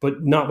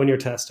 but not when you're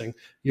testing.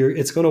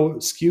 It's going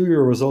to skew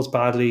your results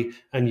badly,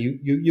 and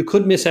you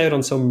could miss out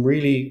on some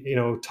really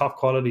top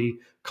quality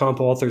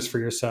comp authors for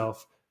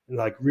yourself,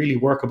 like really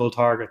workable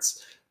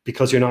targets,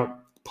 because you're not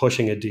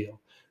pushing a deal.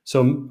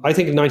 So I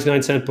think a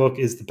 99-cent book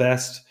is the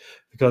best,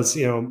 because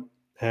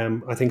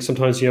I think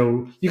sometimes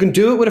you can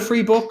do it with a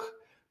free book,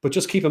 but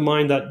just keep in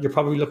mind that you're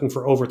probably looking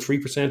for over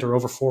 3% or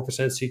over 4%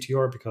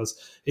 CTR, because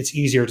it's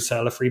easier to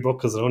sell a free book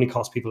because it only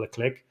costs people a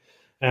click.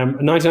 A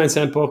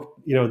 99-cent book,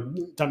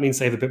 that means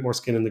they have a bit more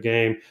skin in the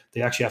game.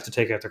 They actually have to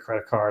take out their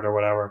credit card or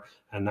whatever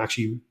and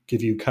actually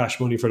give you cash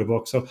money for the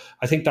book. So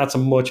I think that's a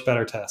much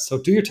better test. So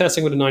do your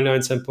testing with a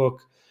 99-cent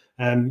book.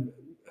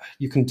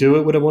 You can do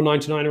it with a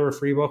 $1.99 or a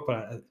free book,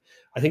 but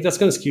I think that's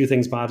going to skew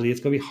things badly. It's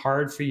going to be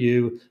hard for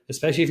you,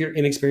 especially if you're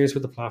inexperienced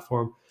with the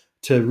platform,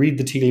 to read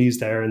the tea leaves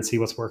there and see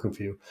what's working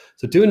for you.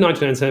 So do a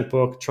 99-cent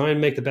book, try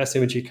and make the best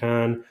image you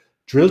can,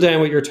 drill down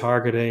what you're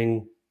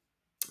targeting,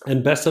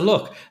 and best of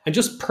luck. And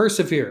just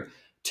persevere.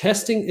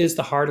 Testing is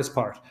the hardest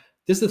part.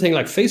 This is the thing,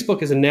 like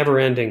Facebook is a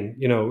never-ending,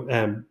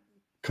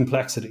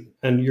 complexity,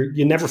 and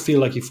you never feel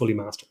like you fully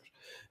master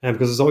it,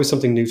 because there's always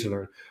something new to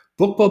learn.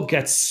 BookBub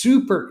gets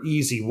super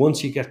easy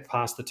once you get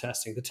past the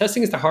testing. The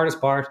testing is the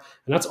hardest part,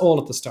 and that's all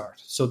at the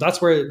start. So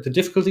that's where the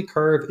difficulty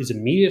curve is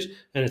immediate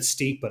and it's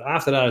steep, but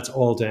after that, it's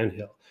all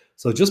downhill.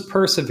 So just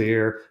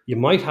persevere. You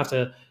might have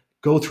to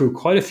go through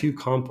quite a few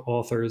comp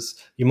authors.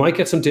 You might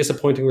get some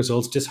disappointing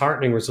results,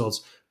 disheartening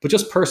results, but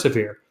just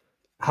persevere.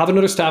 Have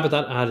another stab at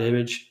that ad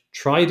image,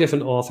 try a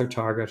different author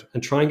target,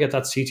 and try and get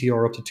that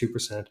CTR up to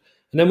 2%. And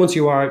then once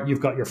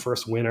you've got your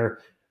first winner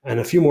and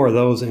a few more of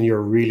those, and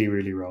you're really,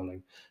 really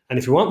rolling. And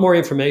if you want more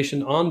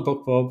information on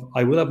BookBub,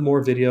 I will have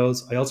more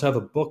videos. I also have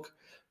a book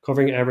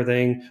covering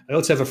everything. I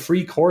also have a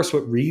free course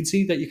with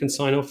Readsy that you can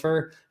sign up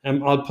for.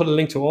 I'll put a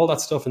link to all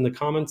that stuff in the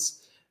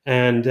comments.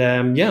 And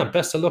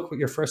best of luck with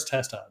your first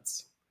test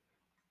ads.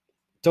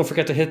 Don't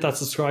forget to hit that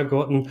subscribe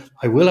button.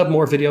 I will have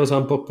more videos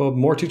on BookBub,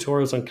 more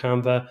tutorials on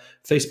Canva,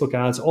 Facebook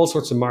ads, all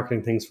sorts of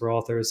marketing things for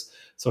authors.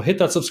 So hit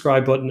that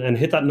subscribe button and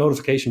hit that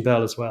notification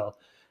bell as well.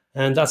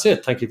 And that's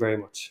it. Thank you very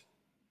much.